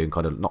obviously I'm doing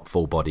kind of not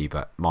full body,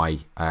 but my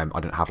I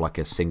don't have like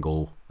a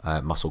single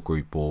muscle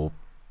group or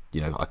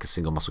like a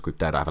single muscle group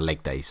day. I don't have a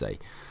leg day, say.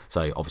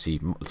 So obviously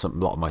a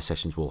lot of my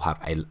sessions will have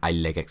a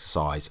leg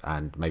exercise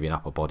and maybe an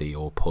upper body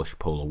or push,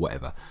 pull or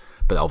whatever,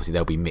 but obviously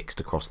they'll be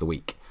mixed across the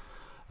week.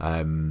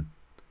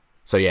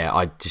 So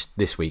yeah,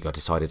 this week I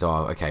decided,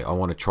 I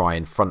want to try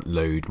and front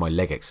load my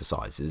leg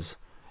exercises,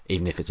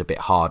 even if it's a bit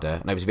harder.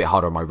 And it was a bit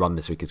harder on my run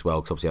this week as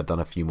well, because obviously I'd done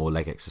a few more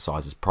leg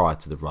exercises prior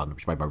to the run,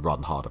 which made my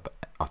run harder, but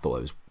I thought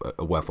it was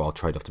a worthwhile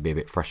trade-off to be a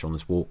bit fresh on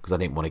this walk, because I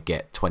didn't want to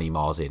get 20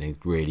 miles in and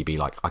really be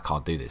like, I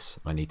can't do this,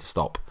 I need to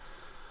stop.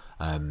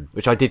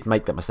 Which I did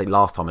make that mistake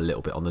last time a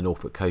little bit on the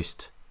Norfolk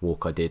Coast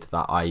walk I did.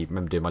 That I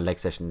remember doing my leg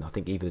session, I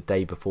think either the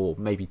day before,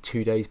 maybe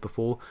 2 days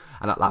before,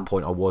 and at that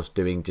point I was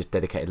doing just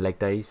dedicated leg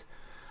days.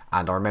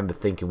 And I remember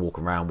thinking,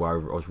 walking around where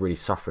I was really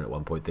suffering at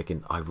one point,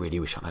 thinking, I really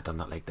wish I had done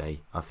that leg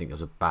day. I think it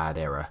was a bad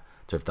error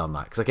to have done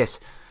that, because I guess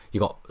you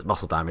got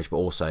muscle damage, but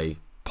also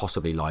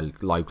possibly low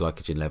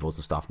glycogen levels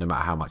and stuff. No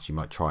matter how much you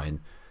might try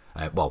and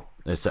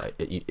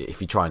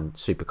if you try and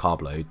super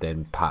carb load,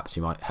 then perhaps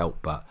you might help.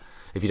 But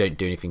if you don't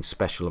do anything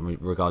special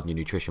regarding your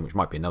nutrition, which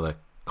might be another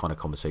kind of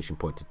conversation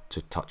point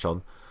to touch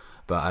on,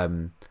 but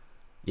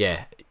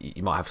yeah,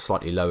 you might have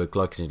slightly lower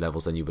glycogen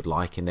levels than you would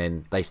like, and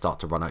then they start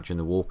to run out during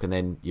the walk, and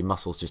then your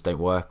muscles just don't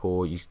work,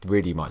 or you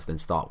really might then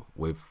start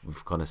with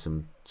kind of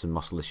some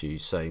muscle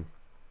issues. So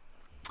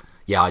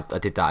yeah, I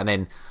did that, and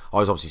then I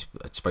was obviously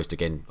supposed to,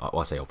 again,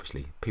 I say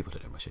obviously, people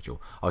don't know my schedule,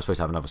 I was supposed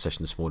to have another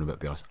session this morning, but to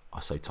be honest, I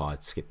was so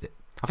tired, skipped it.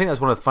 I think that's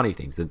one of the funny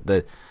things,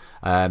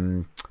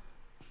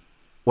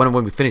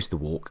 when we finished the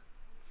walk,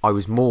 I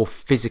was more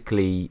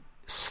physically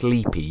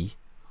sleepy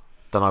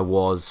than I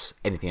was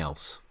anything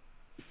else.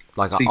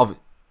 Like,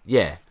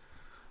 yeah,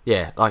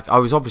 like I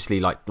was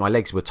obviously, like, my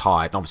legs were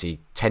tired and obviously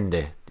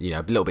tender, a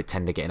little bit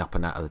tender getting up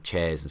and out of the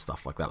chairs and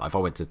stuff like that. Like if I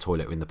went to the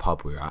toilet in the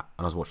pub we were at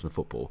and I was watching the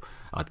football,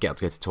 I'd get up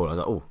to go to the toilet, I was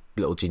like, oh,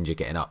 little ginger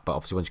getting up, but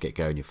obviously once you get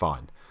going you're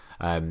fine.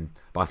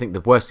 But I think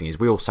the worst thing is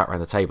we all sat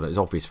around the table, and it was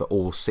obvious for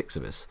all six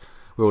of us.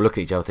 We all looked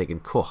at each other thinking,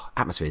 cool,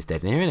 atmosphere's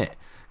dead in here, isn't it?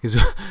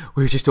 Because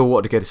we just all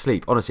wanted to go to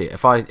sleep. Honestly,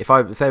 if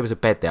there was a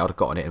bed there, I'd have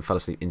got on it and fell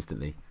asleep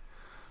instantly.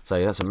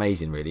 So that's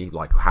amazing, really,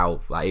 like how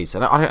that is.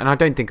 And I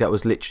don't think that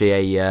was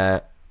literally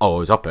I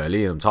was up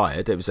early and I'm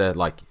tired. It was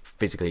like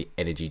physically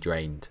energy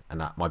drained, and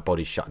that my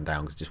body's shutting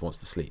down because it just wants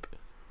to sleep.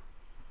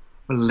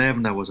 Well,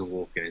 11 hours of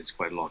walking is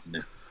quite a lot, isn't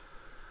it?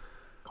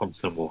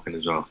 Constant walking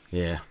as well.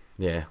 Yeah.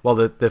 Well,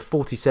 the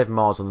 47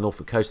 miles on the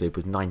Norfolk Coast Loop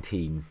was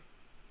 19,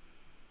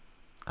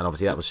 and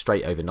obviously that was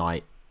straight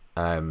overnight.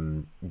 A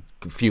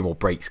few more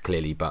breaks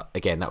clearly, but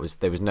again,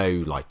 there was no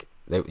like.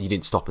 You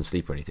didn't stop and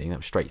sleep or anything. That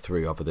was straight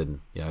through, other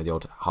than the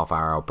odd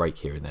half-hour break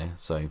here and there.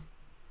 So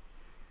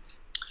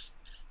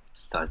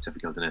that's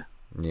difficult, isn't it?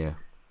 Yeah,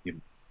 you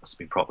must have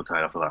been proper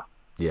tired after that.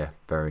 Yeah,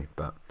 very.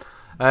 But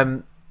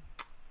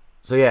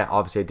so yeah,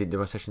 obviously I didn't do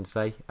my session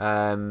today.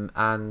 And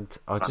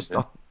I just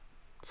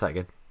say it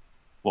again.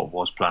 What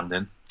was planned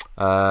in?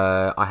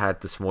 I had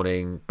this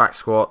morning back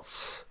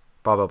squats,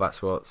 barbell back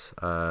squats,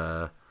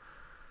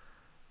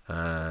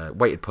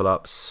 weighted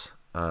pull-ups.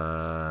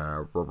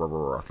 I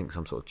think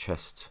some sort of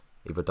chest,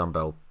 either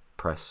dumbbell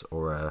press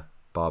or a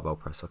barbell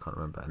press, I can't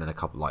remember, and then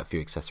a few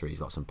accessories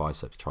like some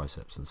biceps,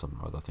 triceps, and something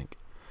or other, I think.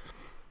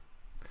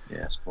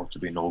 Yeah, it's supposed to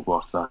be no go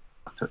after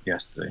that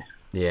yesterday.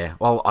 Yeah,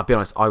 well, I'll be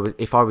honest,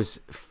 if I was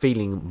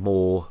feeling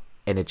more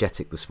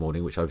energetic this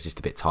morning, which I was just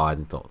a bit tired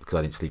and thought, because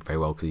I didn't sleep very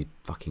well because he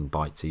fucking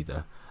bites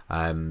either,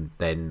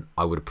 then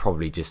I would have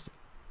probably just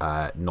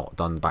not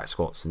done back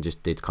squats and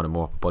just did kind of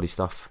more upper body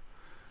stuff.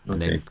 And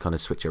then kind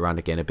of switch it around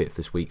again a bit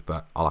this week,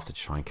 but I'll have to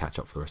try and catch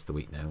up for the rest of the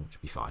week now, which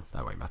will be fine.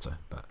 That won't matter.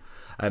 But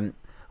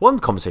one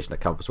conversation that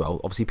came up as well,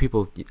 obviously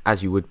people,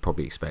 as you would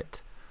probably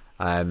expect,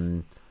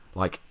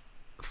 like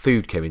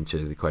food came into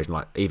the equation,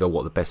 like either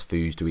what the best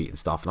foods to eat and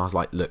stuff. And I was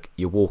like, look,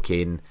 you're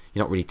walking,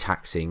 you're not really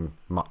taxing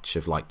much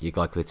of like your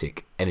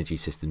glycolytic energy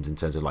systems in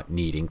terms of like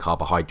needing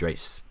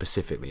carbohydrates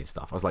specifically and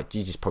stuff. I was like,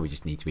 you probably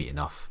just need to eat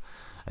enough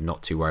and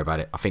not too worry about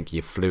it. I think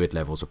your fluid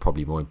levels are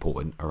probably more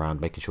important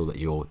around making sure that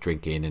you're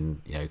drinking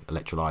and, you know,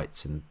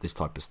 electrolytes and this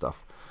type of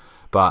stuff.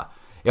 But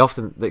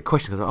often the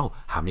question goes, oh,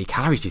 how many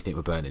calories do you think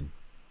we're burning?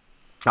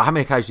 Like, how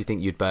many calories do you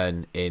think you'd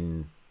burn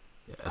in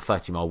a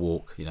 30-mile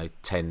walk, you know,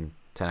 10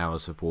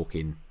 hours of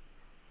walking?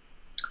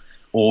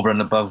 Over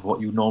and above what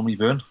you normally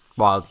burn?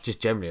 Well, just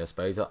generally, I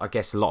suppose. I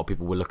guess a lot of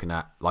people were looking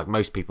at, like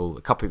most people,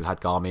 a couple of people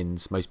had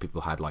Garmin's, most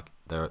people had like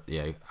their,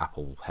 you know,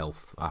 Apple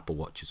Health, Apple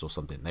Watches or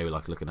something. They were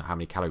like looking at how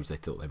many calories they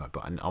thought they might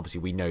burn. And obviously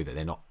we know that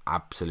they're not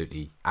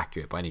absolutely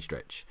accurate by any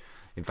stretch.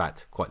 In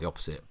fact, quite the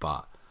opposite,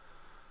 but...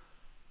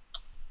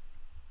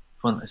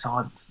 Well, it's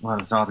hard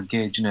to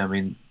gauge, you know, I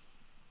mean,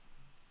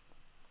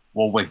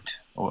 what weight,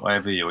 or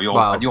whatever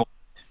you're...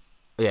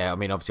 Yeah, I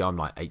mean, obviously I'm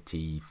like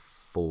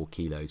 84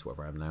 kilos,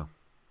 whatever I am now.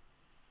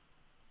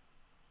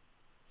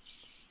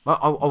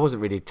 I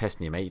wasn't really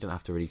testing you, mate. You don't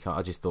have to really.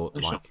 I just thought,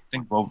 like,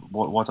 think what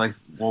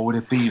would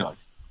it be like?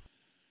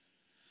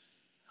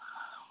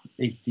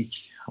 80.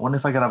 I wonder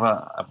if I could have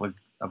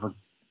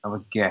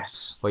a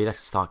guess. Well, you'd have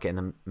to start getting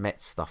the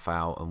Met stuff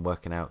out and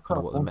working out kind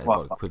of what the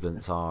metabolic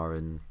equivalents are,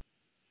 and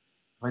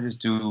if I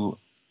just do,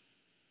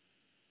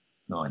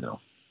 no, I don't know.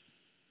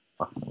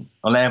 Fucking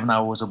 11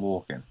 hours of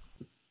walking.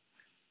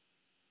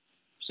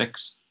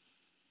 6.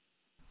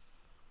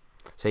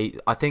 See,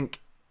 I think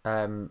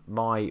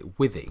my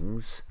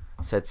Withings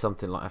said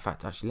something like, in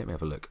fact, actually, let me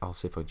have a look. I'll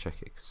see if I can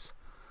check it. 'Cause,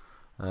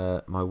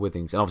 my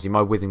Withings, and obviously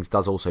my Withings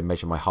does also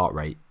measure my heart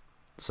rate,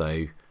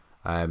 so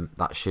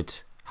that should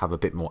have a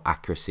bit more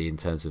accuracy in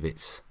terms of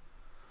its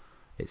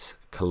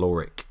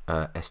caloric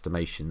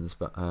estimations.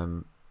 But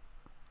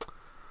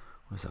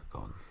where's that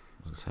gone?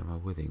 I was going to say my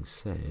Withings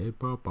said,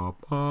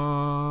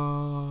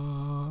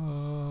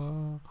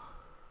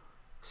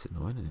 it's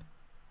annoying, isn't it?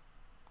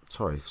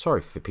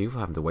 Sorry for people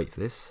having to wait for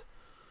this.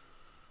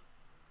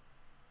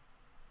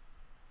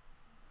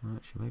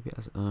 Actually, maybe it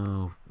hasn't.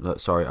 Oh, no,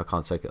 sorry, I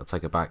can't take it. I'll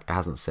take it back. It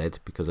hasn't said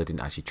because I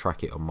didn't actually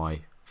track it on my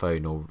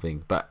phone or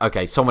thing. But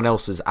okay, someone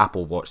else's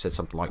Apple Watch said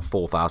something like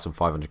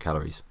 4,500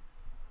 calories.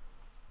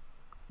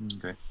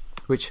 Okay.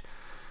 Which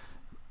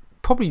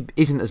probably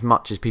isn't as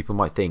much as people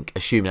might think,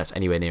 assuming that's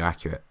anywhere near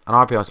accurate. And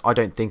I'll be honest, I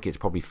don't think it's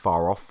probably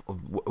far off.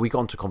 We got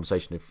into a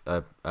conversation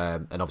and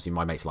obviously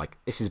my mate's like,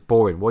 this is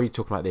boring. Why are you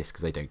talking about this?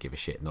 Because they don't give a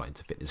shit, not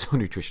into fitness or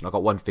nutrition. I've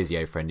got one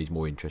physio friend who's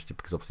more interested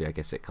because obviously I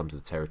guess it comes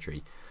with the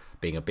territory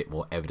being a bit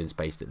more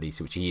evidence-based, at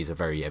least, which he is a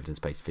very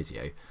evidence-based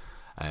physio,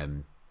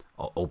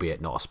 albeit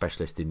not a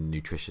specialist in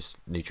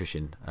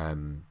nutrition.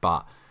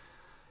 But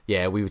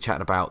yeah, we were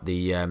chatting about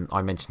the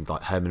I mentioned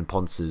like Herman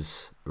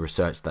Ponce's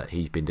research that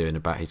he's been doing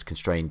about his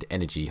constrained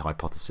energy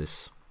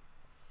hypothesis,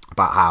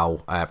 about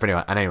how for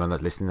anyone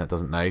that's listening that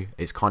doesn't know,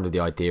 it's kind of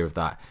the idea of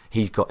that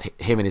he's got,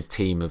 him and his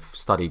team have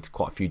studied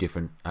quite a few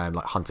different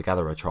like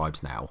hunter-gatherer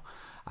tribes now,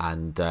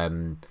 and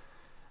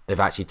they've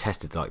actually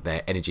tested like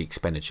their energy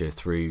expenditure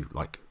through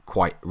like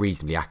quite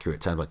reasonably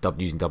accurate terms, like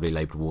using doubly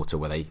labeled water,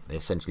 where they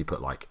essentially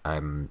put like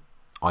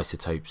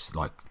isotopes,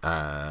 like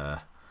I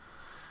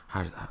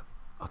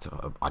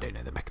don't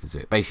know the mechanism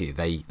of it.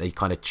 Basically, they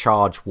kind of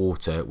charge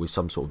water with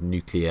some sort of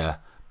nuclear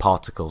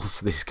particles.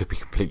 This could be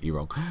completely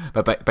wrong,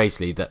 but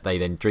basically that they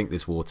then drink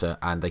this water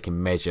and they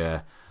can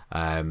measure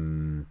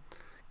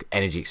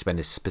energy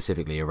expended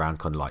specifically around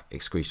kind of like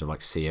excretion of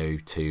like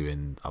CO2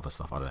 and other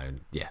stuff. I don't know.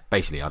 Yeah,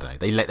 basically, I don't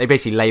know. They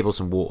basically label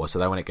some water so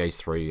that when it goes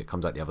through, it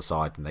comes out the other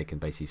side, and they can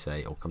basically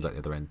say, or comes out the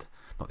other end,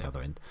 not the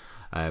other end,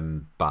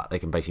 but they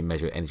can basically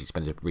measure energy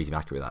expenditure reasonably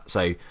accurate with that.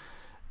 So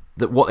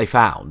that what they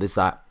found is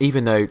that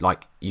even though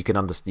like you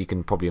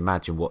can probably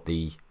imagine what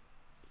the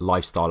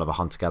lifestyle of a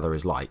hunter-gatherer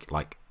is like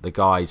the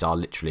guys are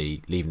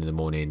literally leaving in the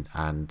morning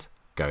and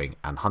going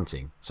and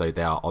hunting, so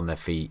they are on their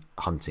feet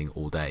hunting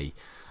all day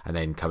and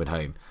then coming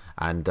home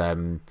and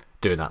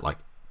doing that like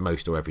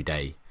most or every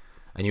day,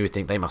 and you would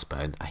think they must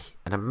burn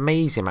an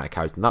amazing amount of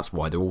calories, and that's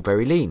why they're all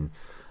very lean.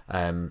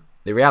 The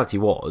reality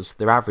was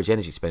their average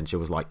energy expenditure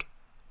was like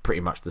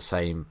pretty much the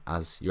same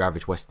as your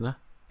average Westerner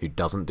who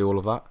doesn't do all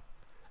of that.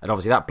 And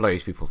obviously that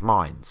blows people's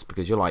minds,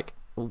 because you're like,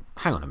 well,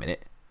 hang on a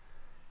minute,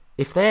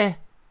 if they're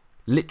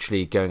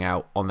literally going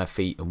out on their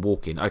feet and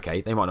walking, okay,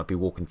 they might not be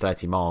walking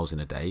 30 miles in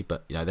a day,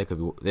 but you know, they could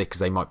be,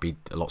 because they might be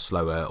a lot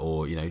slower,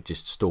 or you know,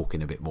 just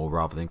stalking a bit more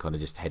rather than kind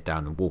of just head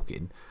down and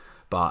walking,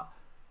 but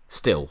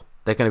still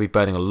they're going to be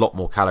burning a lot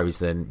more calories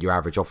than your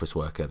average office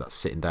worker that's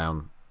sitting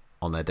down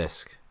on their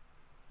desk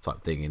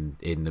type thing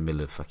in the middle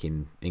of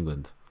fucking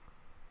England.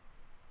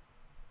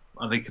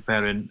 Are they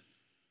comparing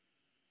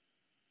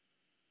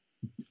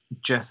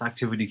just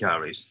activity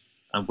calories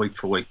and weight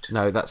for weight?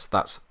 No, that's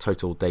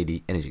total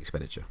daily energy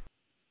expenditure.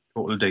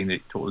 Total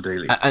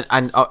daily.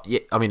 And yeah,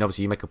 I mean,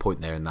 obviously you make a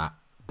point there in that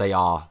they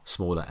are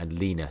smaller and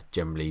leaner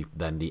generally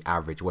than the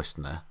average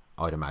Westerner,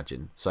 I'd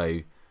imagine. So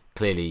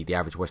clearly the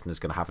average Westerner is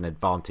going to have an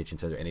advantage in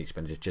terms of energy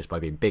expenditure just by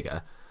being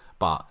bigger.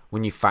 But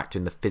when you factor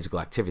in the physical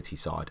activity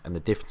side and the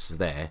differences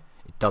there,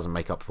 it doesn't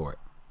make up for it.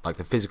 Like,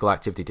 the physical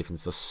activity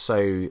differences are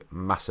so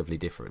massively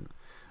different.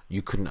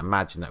 You couldn't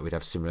imagine that we'd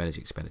have similar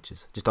energy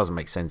expenditures. It just doesn't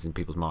make sense in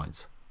people's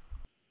minds.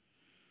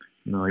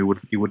 No, you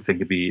would think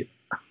it'd be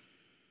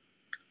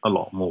a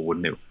lot more,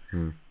 wouldn't it?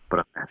 But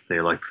I guess they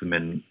like them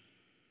in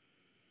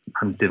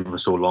hunting for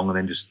so long and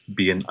then just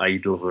being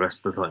idle for the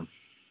rest of the time,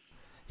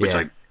 which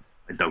I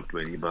doubt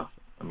really. But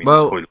I mean,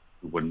 well, it's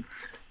wouldn't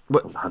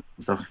hunt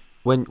and stuff.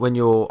 When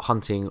you're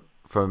hunting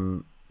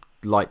from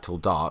light till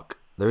dark,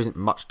 there isn't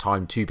much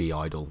time to be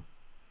idle.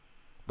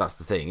 That's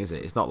the thing, isn't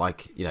it? It's not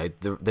like, you know,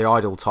 the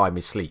idle time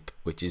is sleep,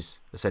 which is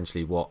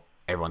essentially what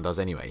everyone does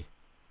anyway.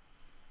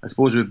 I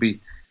suppose it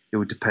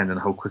would depend on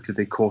how quickly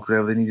they caught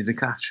whatever they needed to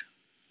catch.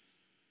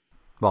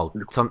 Well,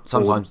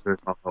 sometimes,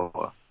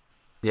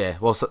 yeah.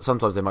 Well,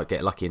 sometimes they might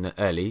get lucky in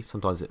early.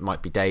 Sometimes it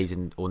might be days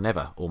or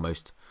never,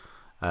 almost.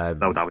 No,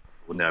 that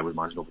would, I would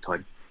imagine over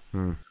time.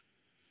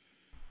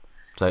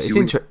 So it's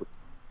interesting.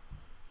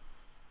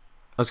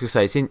 I was going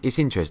to say, it's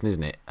interesting,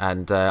 isn't it?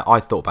 And I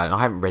thought about it, and I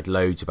haven't read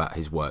loads about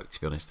his work,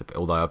 to be honest,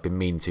 although I've been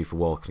meaning to for a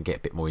while. I can get a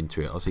bit more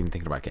into it. I was even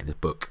thinking about getting his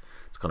book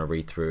to kind of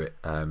read through it,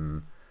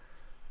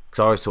 because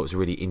I always thought it was a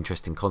really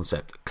interesting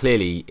concept.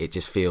 Clearly, it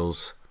just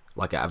feels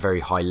like at a very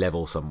high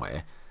level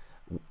somewhere,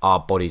 our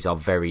bodies are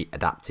very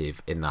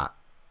adaptive in that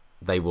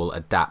they will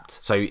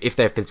adapt. So if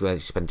their physical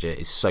energy expenditure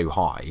is so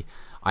high,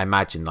 I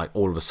imagine like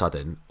all of a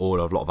sudden, a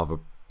lot of other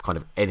kind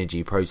of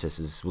energy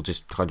processes will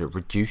just kind of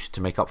reduce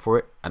to make up for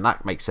it, and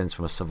that makes sense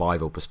from a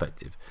survival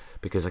perspective,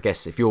 because I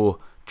guess if you're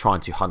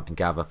trying to hunt and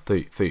gather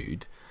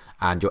food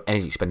and your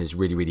energy expenditure is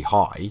really, really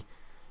high,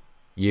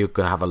 you're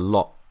going to have a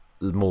lot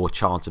more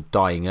chance of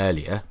dying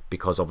earlier,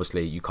 because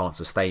obviously you can't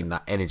sustain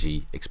that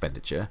energy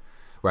expenditure.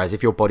 Whereas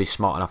if your body's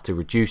smart enough to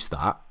reduce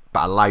that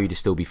but allow you to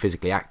still be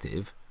physically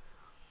active,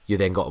 you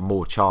then got a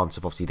more chance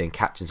of obviously then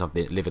catching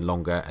something, living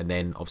longer, and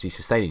then obviously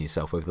sustaining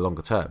yourself over the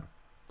longer term.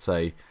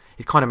 So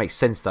it kind of makes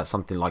sense that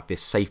something like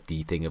this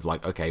safety thing of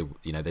like, okay,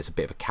 you know, there's a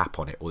bit of a cap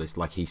on it, or this,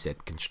 like he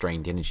said,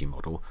 constrained energy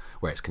model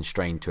where it's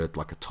constrained to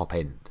like a top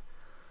end.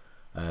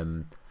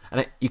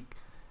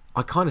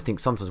 I kind of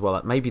think sometimes, well,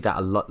 that maybe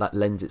that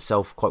lends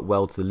itself quite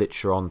well to the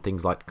literature on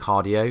things like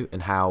cardio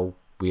and how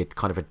we had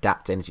kind of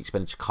adapt energy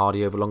expenditure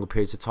cardio over longer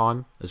periods of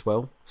time as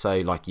well. So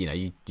like, you know,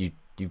 you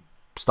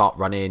start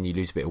running, you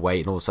lose a bit of weight,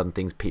 and all of a sudden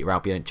things peter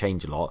out, but you don't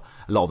change a lot.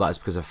 A lot of that is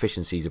because of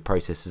efficiencies of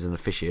processes and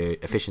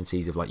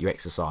efficiencies of like your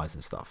exercise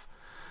and stuff.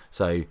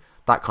 So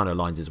that kind of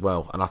aligns as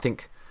well. And I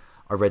think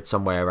I read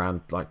somewhere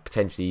around like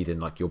potentially even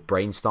like your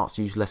brain starts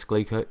to use less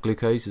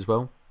glucose as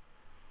well.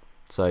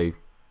 So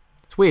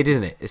it's weird,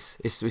 isn't it?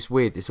 It's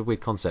weird. It's a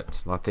weird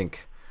concept. And I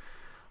think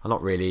I'm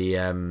not really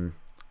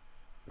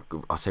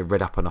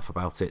read up enough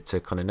about it to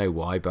kind of know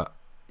why, but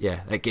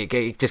yeah,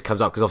 it just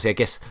comes up because obviously I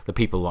guess the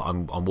people that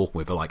I'm walking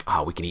with are like,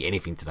 oh, we can eat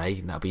anything today,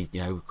 and that'll be,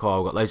 you know, cool,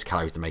 I've got loads of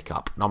calories to make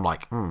up. And I'm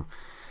like,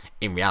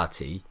 in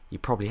reality, you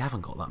probably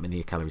haven't got that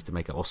many calories to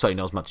make up, or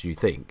certainly not as much as you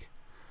think.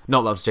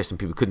 Not that I'm suggesting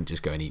people couldn't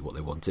just go and eat what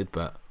they wanted,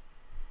 but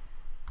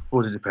I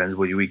suppose it depends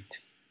what you eat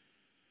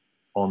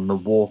on the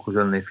walk as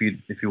well. And if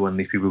you're one of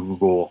these people who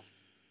go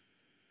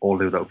all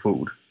day without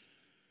food,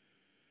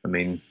 I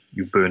mean,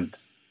 you've burnt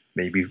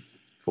maybe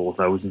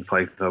 4,000,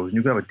 5,000.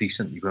 You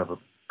can have a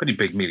pretty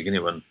big meal, can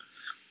you? And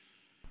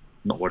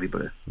not worry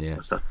about it. Yeah.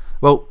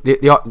 Well,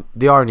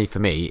 the irony for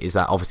me is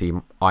that obviously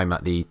I'm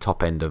at the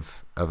top end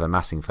of a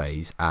massing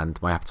phase,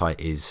 and my appetite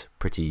is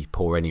pretty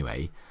poor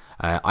anyway.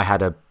 I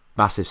had a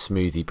massive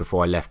smoothie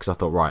before I left because I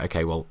thought, right,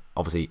 okay, well,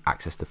 obviously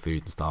access to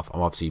food and stuff.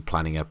 I'm obviously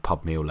planning a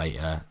pub meal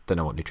later. Don't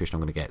know what nutrition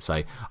I'm going to get,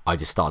 so I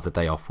just started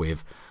the day off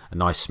with a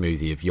nice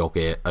smoothie of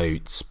yogurt,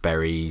 oats,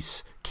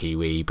 berries,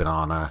 kiwi,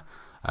 banana,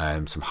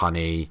 some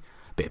honey,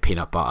 a bit of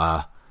peanut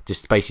butter.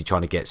 Just basically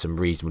trying to get some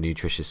reasonable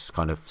nutritious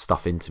kind of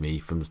stuff into me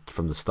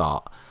from the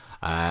start.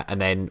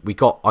 And then I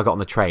got on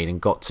the train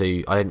and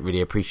I didn't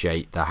really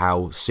appreciate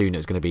how soon it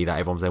was going to be that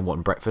everyone was then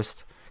wanting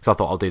breakfast. Because I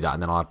thought I'll do that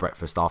and then I'll have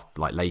breakfast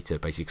after, like later,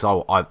 basically.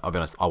 Because I'll be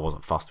honest, I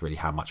wasn't fussed really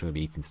how much I'm going to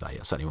be eating today.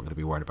 I certainly wasn't going to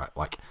be worried about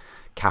like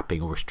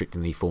capping or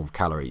restricting any form of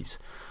calories.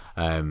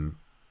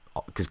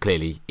 Because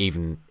clearly,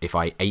 even if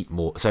I ate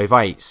more, so if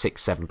I ate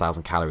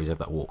 7,000 calories over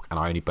that walk and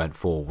I only burnt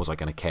 4, was I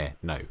going to care?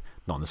 No,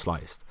 not in the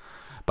slightest.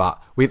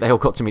 But they all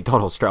got to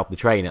McDonald's straight off the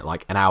train at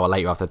like an hour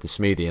later after I had the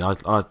smoothie, and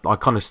I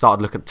kind of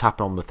started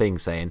tapping on the thing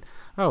saying,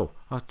 oh,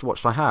 what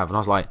should I have? And I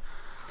was like,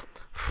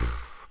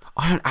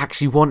 I don't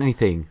actually want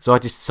anything. So I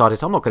just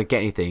decided I'm not going to get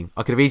anything.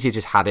 I could have easily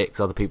just had it because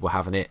other people were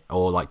having it,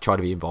 or like try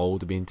to be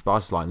involved. But I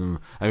was like, And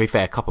to be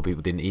fair, a couple of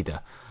people didn't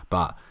either.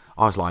 But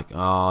I was like,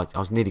 I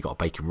was nearly got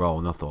a bacon roll,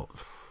 and I thought,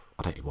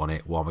 I don't want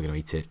it. Why am I going to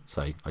eat it?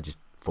 So I just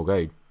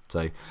forgoed.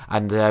 So,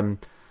 and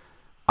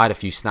I had a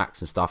few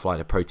snacks and stuff, like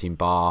a protein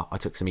bar. I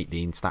took some Eat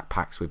Lean snack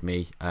packs with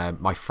me.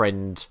 My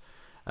friend,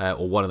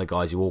 or one of the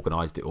guys who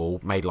organised it all,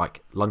 made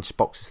like lunch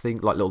boxes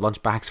like little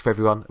lunch bags for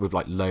everyone with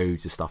like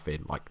loads of stuff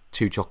in, like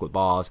 2 chocolate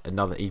bars. He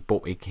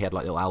had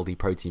like little Aldi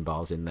protein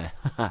bars in there,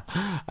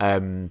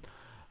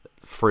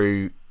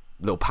 fruit,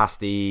 little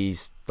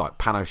pasties, like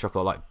pan au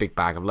chocolat, like big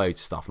bag of loads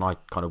of stuff, and I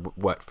kind of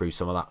worked through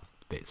some of that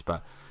bits.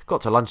 But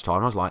got to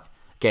lunchtime, I was like,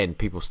 again,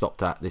 people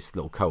stopped at this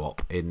little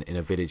co-op in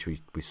a village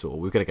we saw.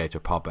 We were going to go to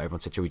a pub, but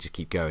everyone said, should we just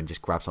keep going,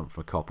 just grab something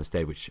from a co-op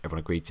instead, which everyone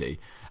agreed to.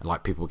 And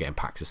like people were getting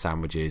packs of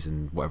sandwiches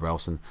and whatever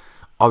else. And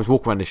I was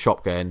walking around the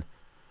shop going,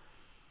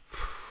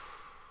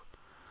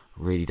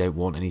 really don't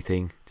want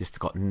anything, just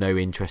got no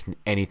interest in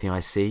anything I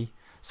see.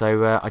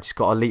 So I just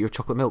got a litre of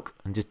chocolate milk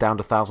and just downed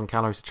 1,000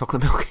 calories of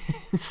chocolate milk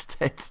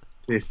instead.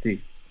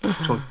 Tasty.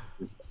 Chocolate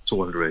is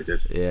so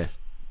underrated. Yeah.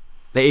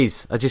 It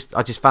is. I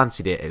just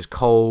fancied it. It was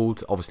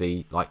cold,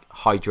 obviously, like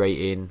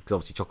hydrating, because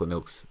obviously chocolate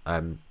milk's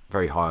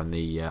very high on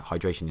the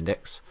hydration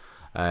index.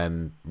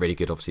 Really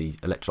good, obviously,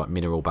 electrolyte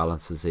mineral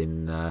balances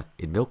in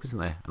milk, isn't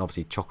there? And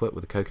obviously chocolate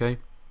with the cocoa.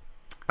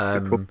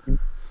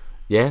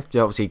 Yeah,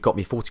 obviously got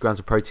me 40 grams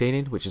of protein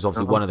in, which is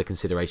obviously one of the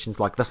considerations.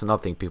 Like, that's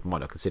another thing people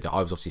might not consider.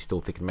 I was obviously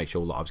still thinking, make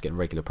sure that I was getting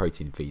regular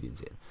protein feedings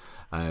in.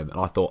 And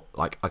I thought,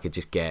 like, I could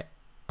just get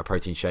a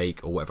protein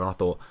shake or whatever. And I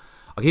thought,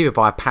 I could either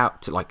buy a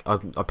pound, like, I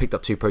picked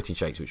up 2 protein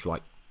shakes, which were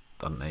like,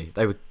 I don't know,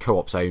 they were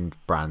Co-op's own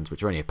brands,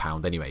 which are only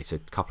 £1 anyway, so a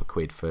couple of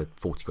quid for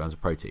 40 grams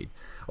of protein.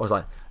 I was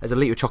like, there's a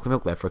litre of chocolate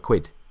milk there for £1,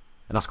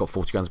 and that's got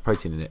 40 grams of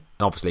protein in it.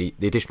 And obviously,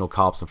 the additional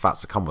carbs and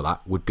fats that come with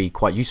that would be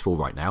quite useful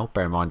right now.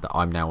 Bear in mind that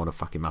I'm now on a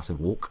fucking massive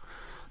walk.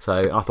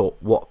 So I thought,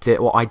 what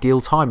ideal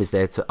time is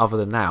there to, other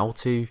than now,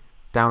 to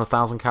down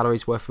 1,000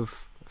 calories worth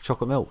of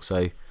chocolate milk?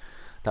 So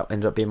that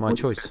ended up being my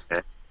choice.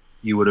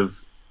 You would have,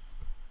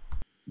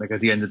 like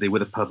at the end of the day,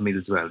 with a pub meal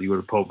as well, you would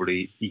have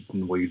probably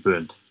eaten what you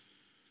burnt.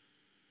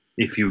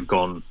 If you'd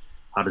gone,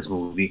 had a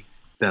smoothie,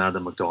 then had a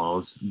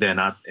McDonald's, then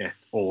had it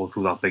all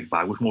through that big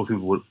bag, which most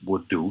people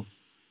would do,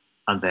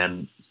 and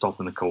then stop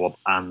in the co-op,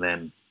 and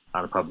then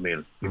had a pub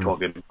meal. You're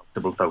talking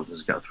several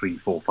thousands, get 3,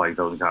 4,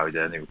 5,000 calories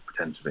anyway,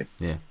 potentially.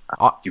 Yeah.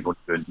 You've only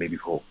burned maybe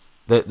 4.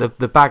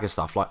 The bag of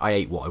stuff, like, I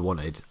ate what I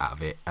wanted out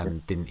of it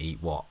and didn't eat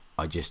what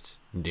I just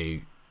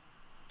knew.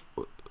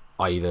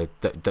 I either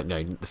don't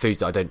know, the foods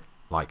that I don't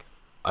like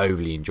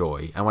overly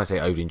enjoy, and when I say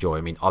overly enjoy,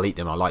 I mean I'll eat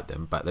them, I like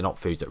them, but they're not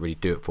foods that really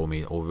do it for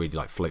me or really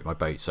like float my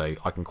boat, so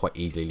I can quite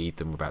easily leave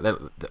them without.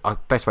 The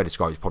best way to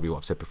describe it is probably what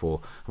I've said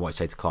before and what I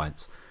say to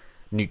clients.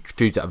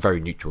 Foods that are very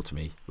neutral to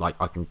me, like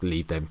I can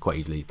leave them quite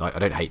easily. Like, I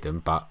don't hate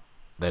them, but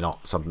they're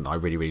not something that I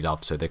really, really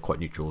love, so they're quite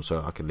neutral,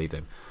 so I can leave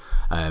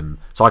them.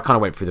 So I kind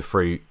of went through the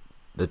fruit,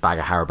 the bag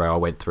of Haribo I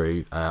went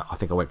through. I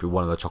think I went through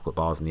one of the chocolate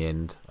bars in the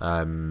end.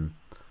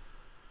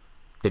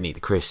 Didn't eat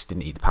the crisps,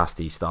 didn't eat the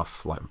pasty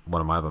stuff, like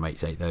one of my other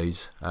mates ate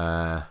those.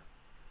 But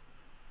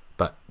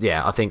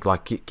yeah, I think,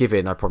 like,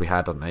 given I probably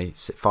had, I don't know,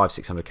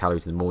 500-600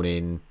 calories in the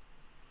morning.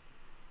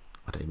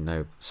 I don't even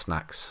know,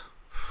 snacks.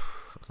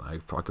 I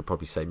could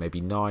probably say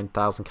maybe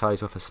 9,000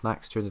 calories worth of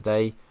snacks during the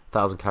day,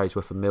 1,000 calories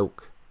worth of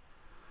milk,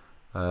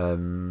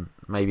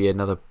 maybe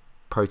another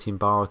protein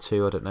bar or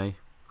 2. I don't know,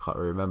 can't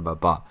really remember.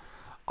 But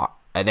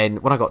and then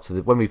when I got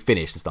to when we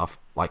finished and stuff,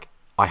 like,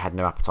 I had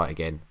no appetite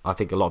again. I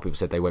think a lot of people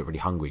said they weren't really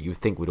hungry. You would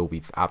think we'd all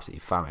be absolutely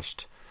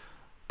famished,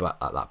 but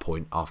at that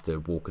point, after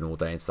walking all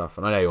day and stuff,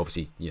 and I know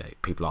obviously, you know,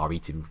 people are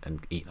eating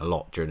a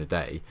lot during the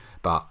day,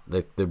 but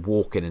the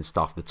walking and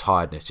stuff, the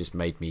tiredness just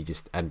made me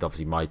and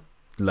obviously my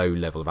low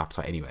level of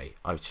appetite anyway,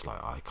 I was just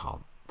like, I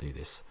can't do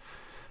this.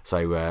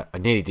 So I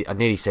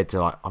nearly said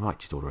to, like, I might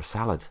just order a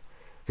salad,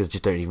 because I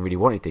just don't even really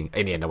want anything.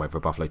 In the end, I went for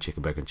a buffalo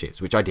chicken burger and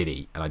chips, which I did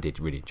eat and I did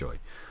really enjoy.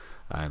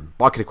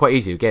 But I could have quite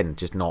easily, again,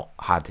 just not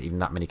had even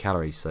that many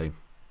calories. So,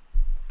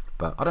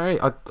 but I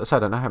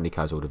don't know how many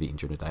calories I would have eaten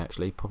during the day.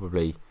 Actually,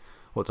 probably,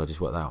 what did I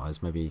just work that out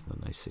as? Maybe, I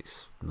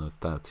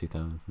don't know,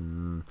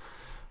 2,000.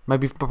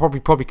 Maybe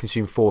probably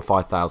consume 4,000 or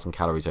 5,000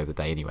 calories over the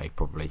day anyway,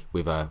 probably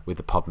with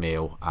the pub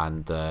meal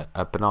and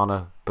a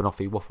banana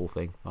banoffee waffle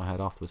thing I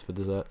had afterwards for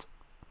dessert.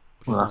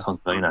 Well, that sounds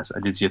very nice. I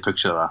did see a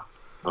picture of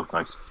that. Looked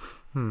nice.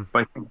 But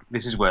I think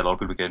this is where a lot of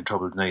people get in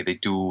trouble today. They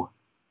do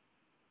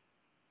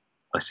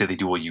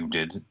what you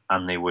did,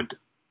 and they would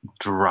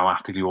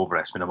dramatically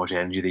overestimate how much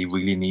energy they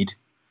really need.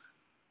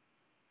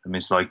 I mean,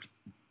 it's like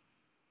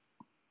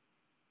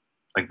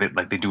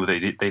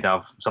they'd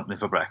have something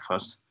for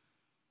breakfast.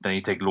 Then you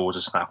take loads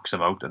of snacks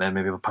them out, and then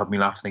maybe have a pub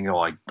meal after, thinking,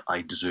 oh,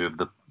 I deserve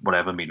the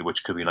whatever meal,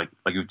 which could be like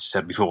you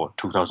said before,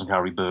 2,000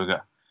 calorie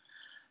burger.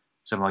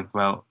 So I'm like,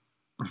 well,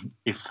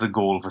 if the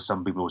goal for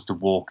some people was to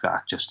walk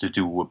that just to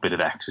do a bit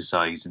of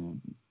exercise and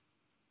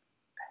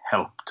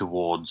help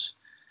towards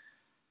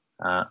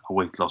a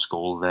weight loss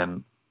goal,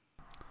 then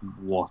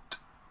what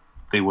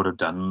they would have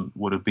done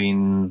would have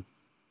been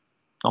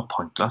not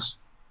pointless,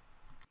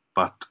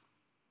 but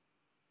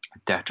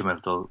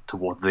detrimental to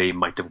what they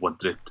might have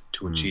wanted it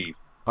to achieve.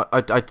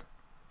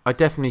 I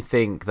definitely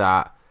think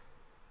that,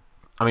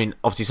 I mean,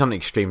 obviously something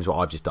extreme is what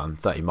I've just done.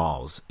 30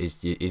 miles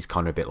is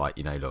kind of a bit like,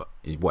 you know, look,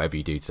 whatever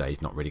you do today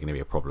is not really going to be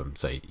a problem,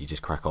 so you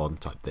just crack on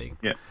type thing.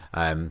 Yeah.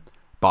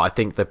 But I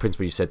think the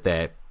principle you said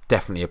there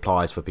definitely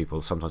applies for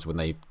people sometimes when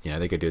they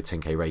go do a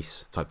 10k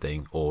race type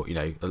thing, or, you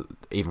know,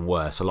 even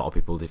worse, a lot of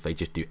people, if they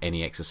just do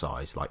any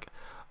exercise, like,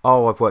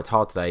 oh, I've worked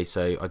hard today,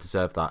 so I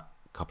deserve that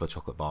couple of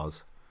chocolate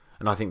bars.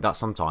 And I think that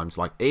sometimes,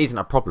 like, it isn't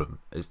a problem.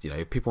 As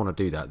if people want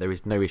to do that, there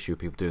is no issue with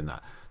people doing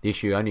that. The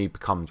issue only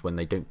becomes when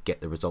they don't get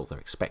the result they're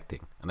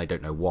expecting and they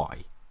don't know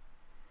why.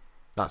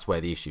 That's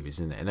where the issue is,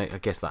 isn't it? And I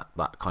guess that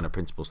kind of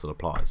principle still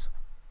applies.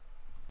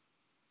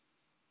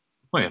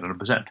 Well, yeah,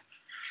 100%.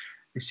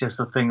 It's just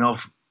a thing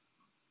of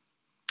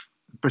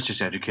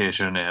British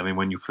education. I mean,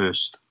 when people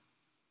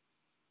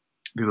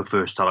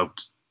first start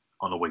out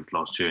on a weight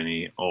loss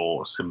journey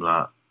or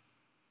similar,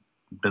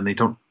 then they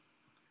don't.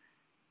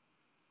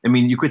 I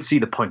mean, you could see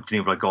the point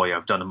of like, oh yeah,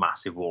 I've done a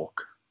massive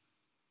walk,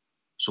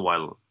 so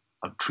I'll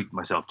treat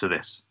myself to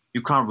this.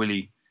 You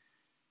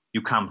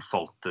can't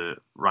fault the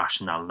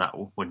rationale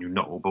now when you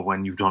know, but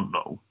when you don't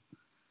know,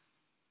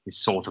 it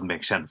sort of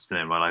makes sense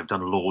then. Well, I've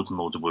done loads and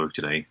loads of work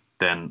today,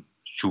 then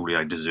surely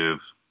I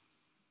deserve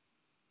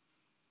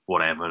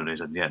whatever it is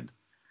at the end.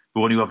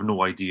 But when you have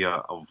no idea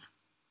of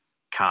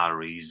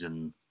calories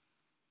and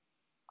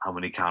how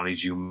many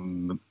calories your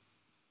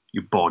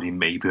body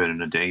may burn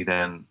in a day,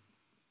 then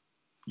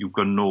you've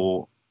got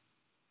no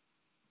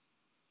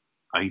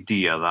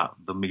idea that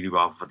the meal you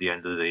have at the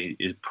end of the day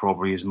is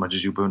probably as much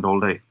as you burned all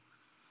day.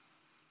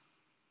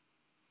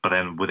 But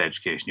then with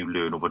education, you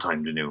learn over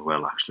time to know,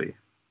 well, actually,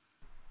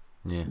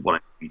 what I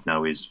eat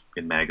now is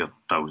in mega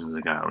thousands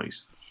of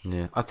calories.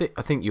 Yeah, I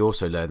think you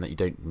also learn that you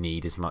don't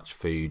need as much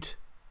food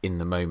in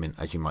the moment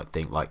as you might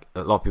think. Like,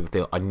 a lot of people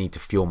think, I need to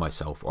fuel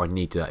myself, or I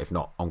need to that. If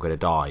not, I'm going to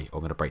die, or I'm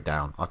going to break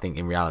down. I think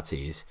in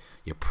reality is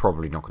you're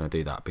probably not going to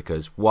do that,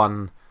 because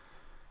one,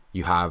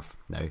 you have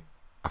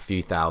a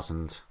few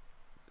thousand,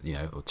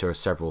 to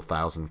several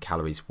thousand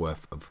calories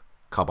worth of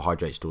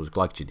carbohydrate stores,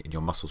 glycogen in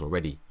your muscles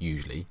already,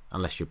 usually,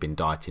 unless you've been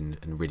dieting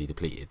and really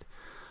depleted,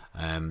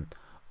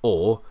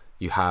 or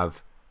you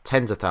have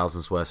tens of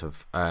thousands worth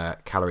of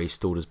calories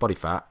stored as body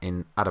fat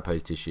in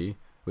adipose tissue,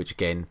 which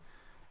again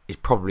is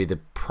probably the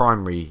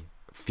primary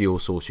fuel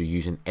source you're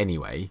using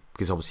anyway,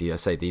 because obviously, I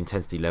say the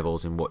intensity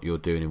levels in what you're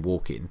doing in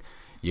walking,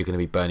 you're going to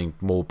be burning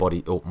more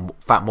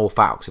fat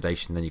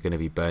oxidation than you're going to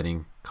be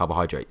burning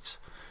carbohydrates.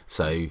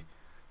 So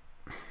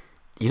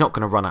you're not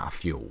going to run out of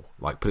fuel,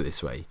 like, put it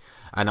this way.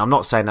 And I'm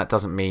not saying that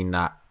doesn't mean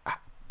that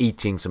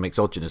eating some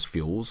exogenous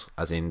fuels,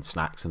 as in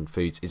snacks and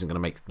foods, isn't going to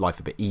make life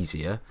a bit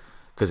easier,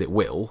 because it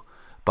will.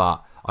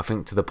 But I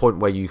think to the point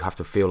where you have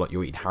to feel like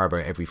you're eating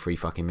Haribo every 3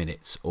 fucking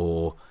minutes,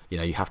 or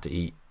you have to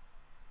eat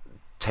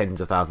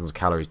tens of thousands of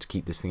calories to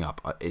keep this thing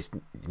up, it's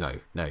no,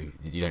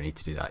 you don't need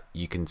to do that.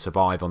 You can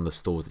survive on the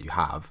stores that you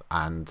have,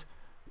 and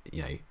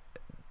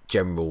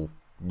general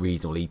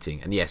reasonable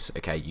eating. And yes,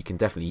 okay, you can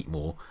definitely eat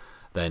more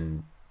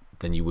than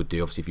you would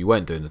do, obviously, if you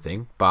weren't doing the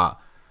thing. But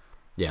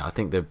yeah, I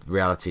think the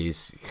reality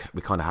is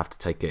we kind of have to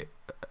take it.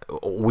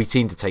 We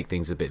seem to take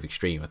things a bit of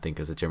extreme, I think,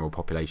 as a general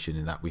population,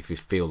 in that we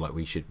feel like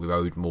we're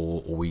owed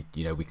more, or we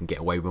can get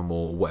away with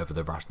more, or whatever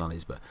the rationale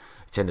is. But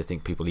I tend to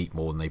think people eat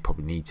more than they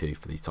probably need to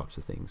for these types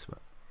of things.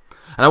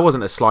 And that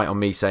wasn't a slight on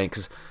me saying,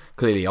 because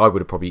clearly I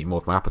would have probably eaten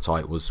more if my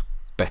appetite was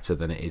better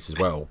than it is as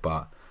well.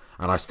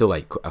 And I still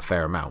ate a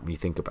fair amount when you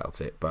think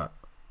about it. But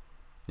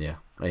yeah,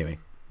 anyway,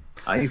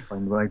 I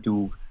find when I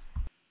do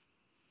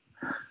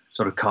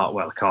sort of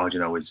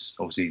cardio is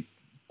obviously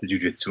the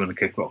jiu-jitsu and the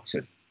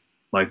kickboxing.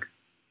 Like,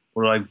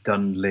 what I've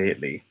done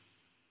lately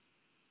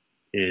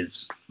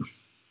is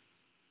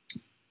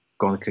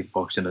gone to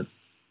kickboxing at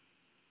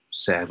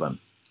 7,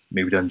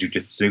 maybe done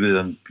jiu-jitsu,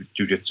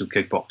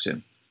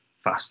 kickboxing,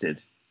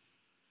 fasted.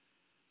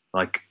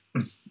 Like,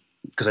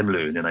 because I'm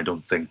learning, I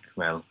don't think,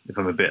 well, if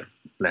I'm a bit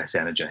less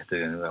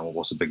energetic,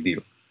 what's the big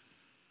deal?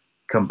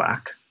 Come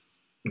back,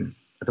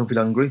 I don't feel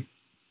hungry,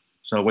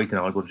 so I wait an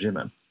hour, I go to the gym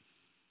then.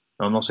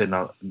 I'm not saying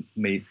that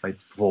my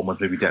performance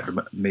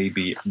may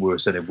be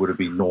worse than it would have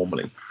been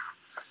normally,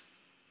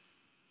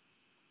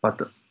 but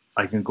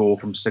I can go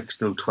from 6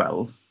 till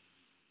 12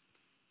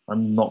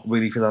 and not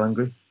really feel that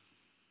hungry.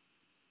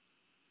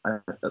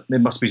 There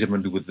must be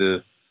something to do with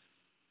the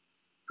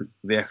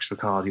extra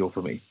cardio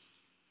for me.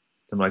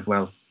 So I'm like,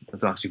 well, I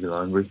don't actually feel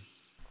hungry.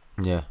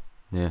 Yeah.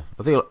 I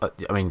think,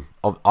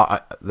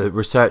 the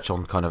research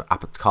on kind of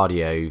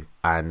cardio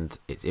and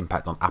its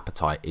impact on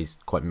appetite is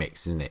quite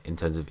mixed, isn't it? In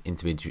terms of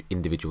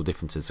individual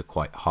differences are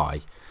quite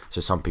high.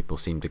 So some people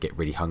seem to get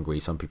really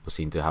hungry. Some people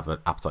seem to have an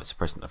appetite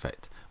suppressant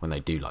effect when they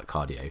do like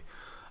cardio.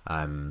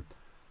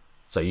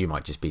 So you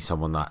might just be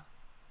someone that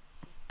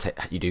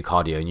you do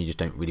cardio and you just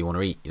don't really want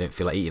to eat. You don't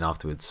feel like eating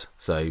afterwards.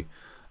 So,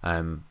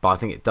 but I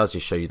think it does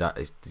just show you that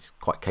it's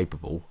quite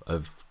capable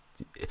of.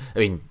 I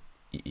mean,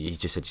 you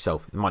just said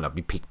yourself, it might not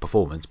be peak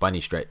performance by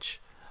any stretch.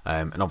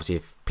 And obviously,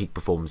 if peak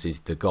performance is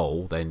the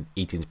goal, then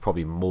eating is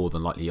probably more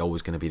than likely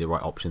always going to be the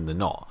right option than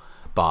not.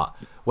 But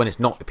when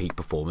it's not a peak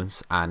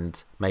performance,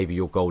 and maybe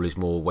your goal is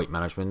more weight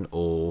management,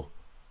 or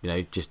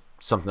just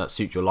something that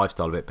suits your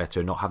lifestyle a bit better,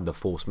 and not having to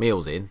force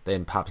meals in,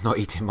 then perhaps not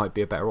eating might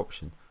be a better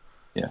option.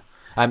 Yeah.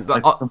 But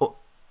go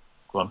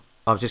on.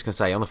 I was just going to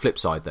say, on the flip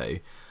side though,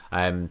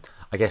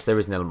 I guess there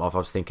is an element of, I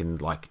was thinking,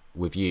 like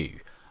with you,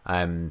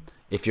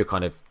 if you're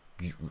kind of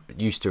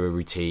used to a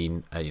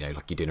routine,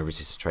 like you're doing a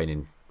resistance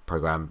training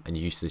program and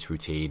you're used to this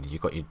routine,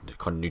 you've got your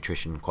kind of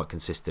nutrition quite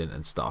consistent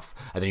and stuff,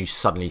 and then you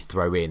suddenly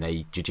throw in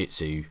a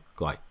jiu-jitsu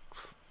like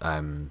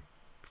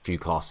few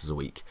classes a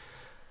week,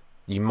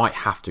 you might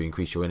have to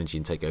increase your energy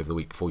intake over the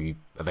week before you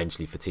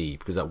eventually fatigue,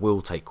 because that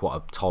will take quite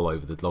a toll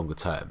over the longer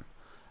term.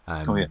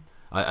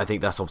 I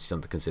think that's obviously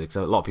something to consider, because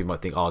a lot of people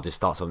might think, oh, I'll just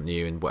start something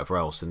new and whatever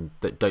else, and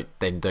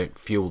don't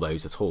fuel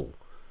those at all.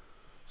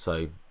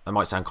 So that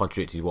might sound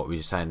contradictory to what we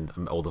were saying,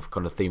 or the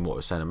kind of theme what we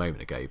were saying a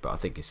moment ago, but I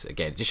think it's,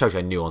 again, it just shows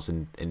you how nuanced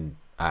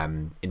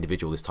and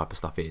individual this type of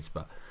stuff is.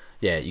 But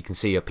yeah, you can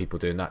see people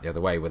doing that the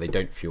other way, where they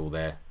don't fuel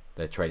their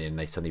training and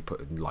they suddenly put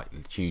in like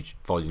huge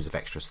volumes of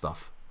extra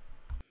stuff.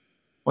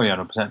 Oh yeah,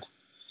 100%.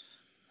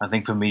 I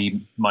think for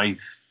me, my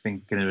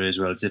thinking of it as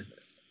well is if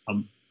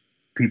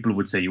people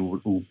would say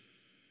you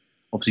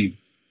obviously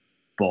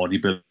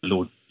bodybuilder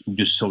who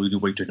just solely do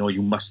weight training, or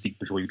you must eat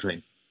before you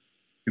train.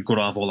 You've got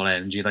to have all that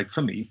energy. Like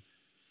for me,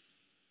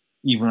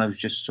 even when I was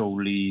just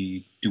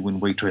solely doing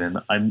weight training,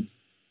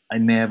 I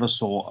never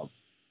saw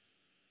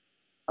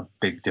a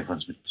big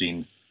difference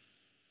between,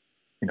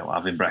 you know,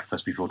 having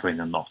breakfast before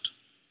training and not.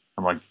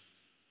 I'm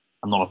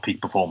not a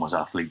peak performance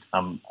athlete.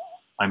 I'm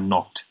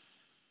not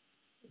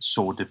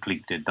so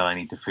depleted that I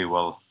need to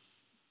fuel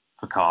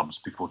for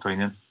carbs before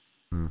training.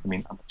 I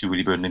mean, I'm too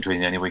really burning in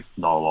training anyway.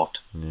 Not a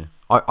lot. Yeah.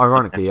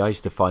 Ironically, I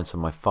used to find some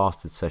of my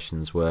fasted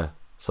sessions were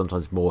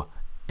sometimes more,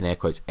 in air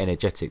quotes,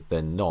 energetic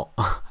than not.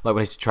 Like when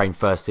I used to train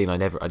first thing, I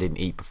didn't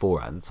eat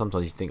beforehand.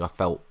 Sometimes you think I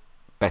felt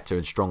better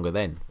and stronger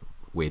then,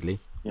 weirdly.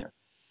 Yeah.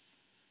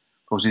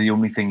 Obviously, the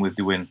only thing with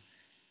doing,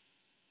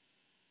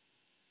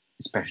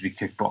 especially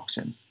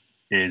kickboxing,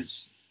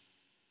 is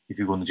if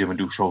you go in the gym and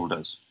do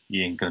shoulders,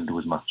 you ain't going to do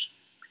as much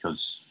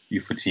because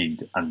you're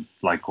fatigued. And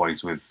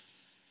likewise with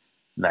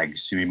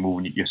legs,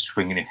 you're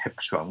swinging your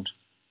hips around,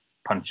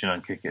 punching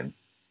and kicking.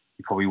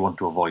 You probably want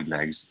to avoid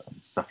legs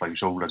and stuff like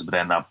shoulders, but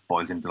then that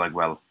boils into like,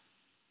 well,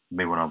 you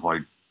may want to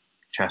avoid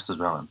chest as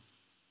well, and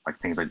like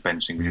things like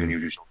benching, because you can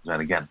use your shoulders then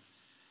again.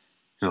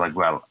 So like,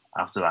 well,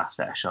 after that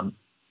session,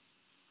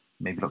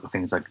 maybe look at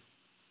things like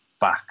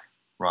back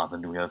rather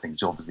than doing other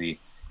things. So obviously,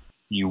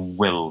 you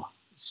will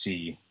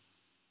see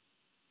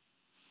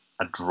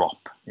a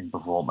drop in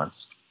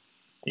performance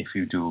if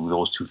you do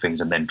those two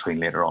things and then train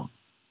later on.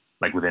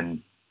 Like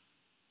within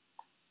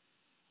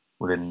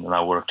an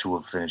hour or two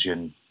of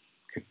finishing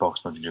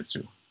kickboxing or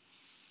jiu-jitsu.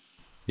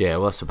 Yeah,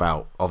 well, that's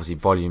about obviously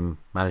volume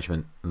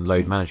management and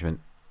load management,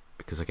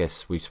 because I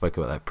guess we spoke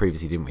about that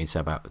previously, didn't we? So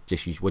about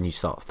just when you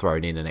start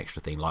throwing in an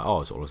extra thing like,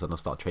 oh, so all of a sudden I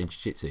start training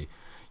jiu-jitsu,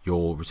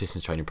 your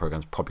resistance training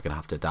program's probably going to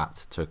have to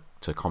adapt to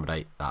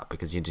accommodate that,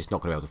 because you're just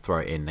not going to be able to throw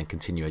it in and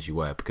continue as you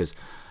were, because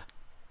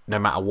no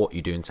matter what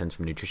you do in terms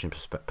of a nutrition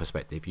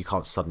perspective, you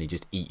can't suddenly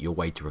just eat your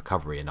way to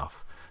recovery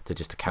enough to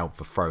just account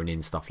for throwing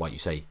in stuff. Like you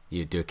say,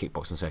 you do a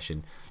kickboxing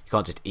session, you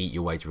can't just eat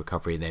your way to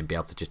recovery and then be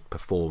able to just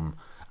perform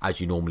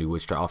as you normally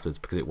would straight afterwards,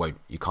 because it won't.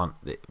 You can't.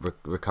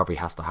 Recovery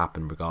has to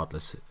happen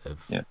regardless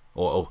of,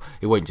 or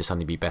it won't just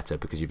suddenly be better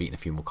because you've eaten a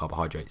few more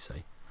carbohydrates.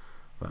 Say,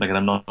 but,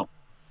 I'm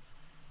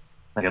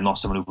not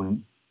someone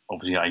who,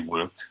 obviously I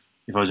work.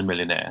 If I was a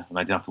millionaire and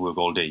I didn't have to work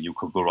all day, you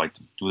could go right,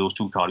 do those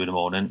 2 cardio in the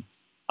morning,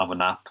 have a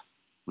nap,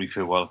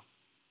 refuel,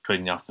 train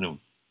in the afternoon.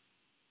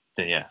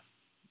 Then yeah,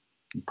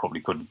 you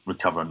probably could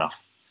recover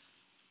enough,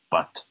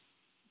 but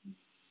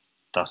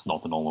that's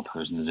not the normal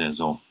person, is it?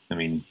 So I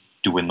mean,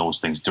 doing those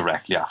things training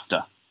directly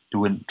after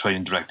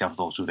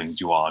those 2 things,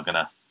 you are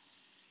gonna,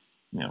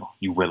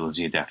 you will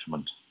see a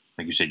detriment.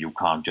 Like you said, you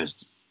can't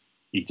just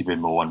eat a bit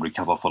more and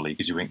recover fully,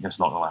 because that's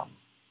not gonna happen.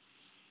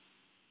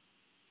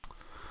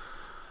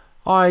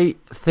 I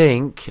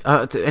think.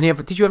 Did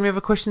you have any other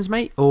questions,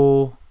 mate,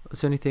 or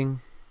is there anything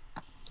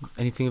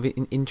of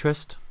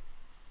interest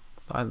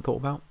that I hadn't thought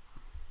about?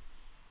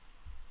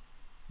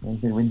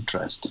 Anything of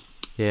interest?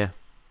 Yeah.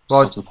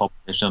 Well, the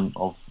population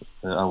of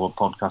our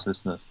podcast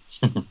listeners.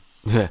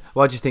 Yeah.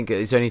 Well, I just think,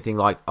 is there anything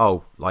like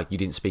you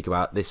didn't speak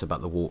about this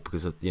about the walk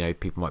because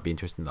people might be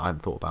interested in that I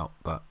hadn't thought about,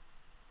 but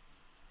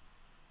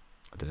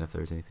I don't know if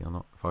there is anything or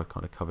not. If I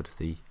kind of covered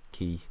the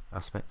key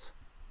aspects.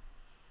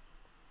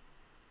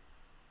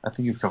 I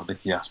think you've covered the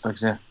key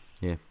aspects, yeah.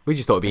 Yeah. We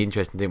just thought it'd be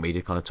interesting, didn't we,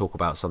 to kind of talk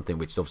about something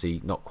which is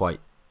obviously not quite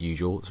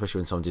usual, especially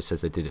when someone just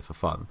says they did it for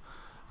fun.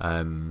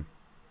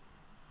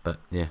 But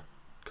yeah,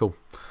 cool.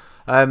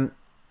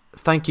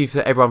 Thank you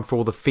for everyone for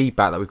all the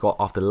feedback that we got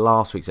after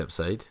last week's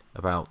episode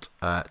about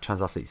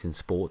trans athletes in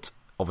sport.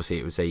 Obviously,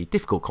 it was a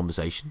difficult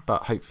conversation,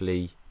 but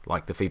hopefully,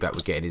 like, the feedback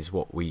we're getting is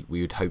what we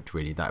would hoped,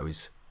 really, that it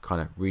was kind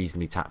of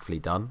reasonably tactfully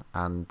done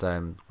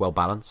and well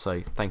balanced.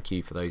 So thank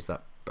you for those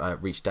that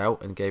reached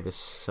out and gave us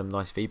some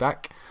nice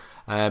feedback.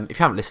 If you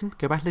haven't listened,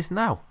 go back and listen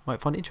now.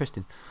 Might find it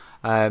interesting.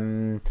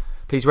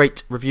 Please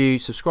rate, review,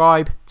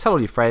 subscribe, tell all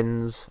your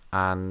friends,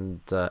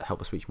 and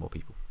help us reach more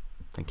people.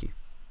 Thank you.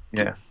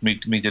 Yeah,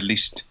 meet at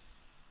least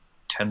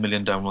 10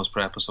 million downloads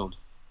per episode.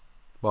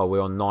 Well,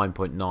 we're on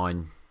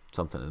 9.9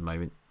 something at the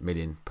moment,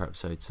 million per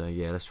episode. So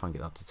yeah, let's try and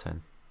get up to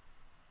 10.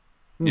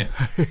 Yeah.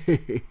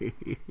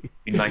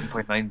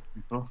 9.9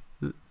 people.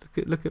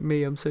 Look at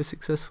me, I'm so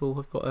successful.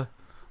 I've got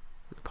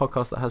A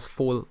podcast that has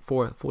four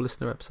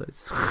listener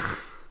episodes.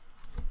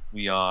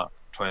 We are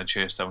trying to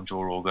chase down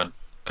Joe Rogan.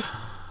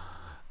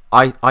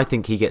 I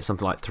think he gets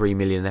something like 3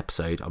 million an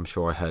episode. I'm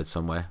sure I heard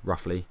somewhere,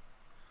 roughly.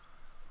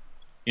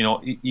 You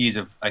know,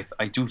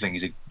 I do think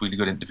he's a really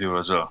good interviewer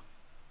as well.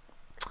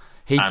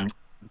 And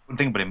the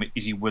thing about him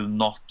is he will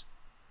not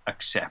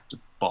accept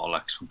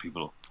bollocks from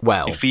people.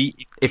 Well, if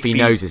he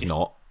knows it's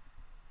not.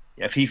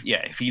 If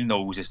he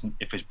knows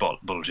if it's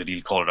bullshit,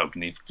 he'll call it out.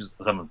 And because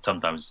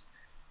sometimes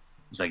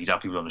it's like he's had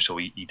people on the show,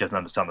 he doesn't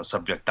understand the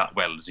subject that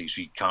well, so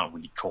he can't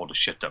really call the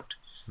shit out.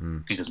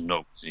 Because he doesn't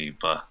know.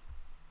 But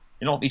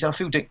you know, he's had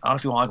a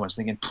few arguments,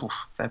 thinking, "Poof,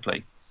 fair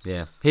play."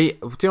 Yeah. Do you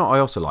know what I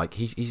also like?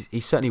 He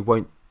certainly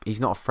won't. He's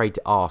not afraid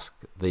to ask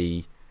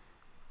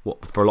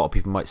what for a lot of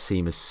people might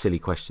seem as silly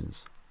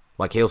questions.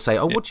 Like he'll say,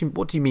 "Oh, what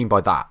do you mean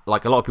by that?"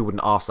 Like a lot of people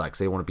wouldn't ask that because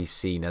they want to be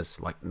seen as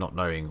like not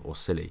knowing or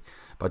silly.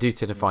 But I do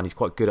tend to find he's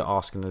quite good at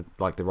asking the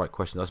right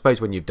questions. I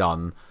suppose when you've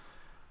done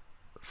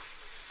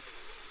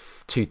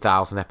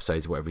 2,000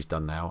 episodes or whatever he's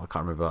done now, I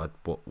can't remember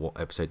what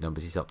episode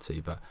numbers he's up to,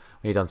 but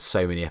when you've done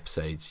so many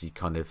episodes, you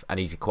kind of, and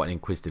he's quite an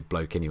inquisitive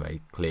bloke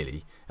anyway,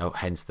 clearly,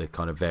 hence the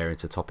kind of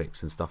variance of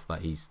topics and stuff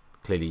that he's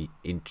clearly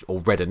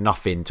or read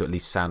enough in to at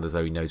least sound as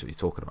though he knows what he's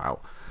talking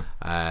about.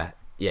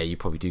 Yeah, you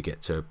probably do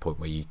get to a point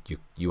where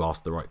you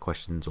ask the right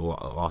questions or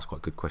ask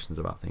quite good questions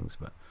about things,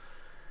 but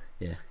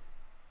yeah.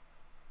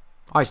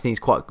 I just think he's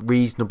quite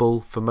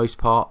reasonable for most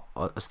part.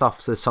 So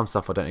there's some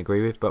stuff I don't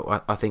agree with,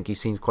 but I think he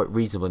seems quite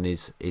reasonable in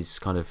his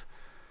kind of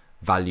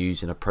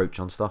values and approach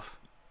on stuff.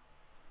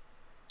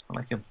 I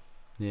like him.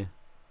 Yeah.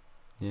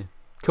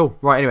 Cool.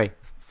 Right. Anyway,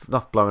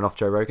 enough blowing off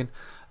Joe Rogan.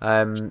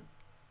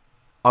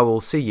 I will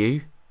see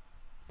you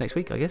next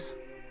week, I guess.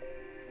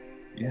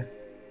 Yeah.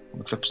 On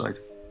the flip side.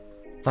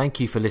 Thank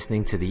you for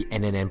listening to the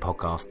NNN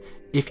podcast.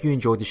 If you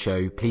enjoyed the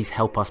show, please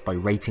help us by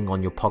rating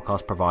on your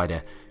podcast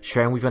provider,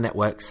 sharing with your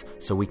networks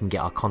so we can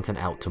get our content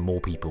out to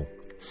more people.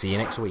 See you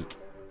next week.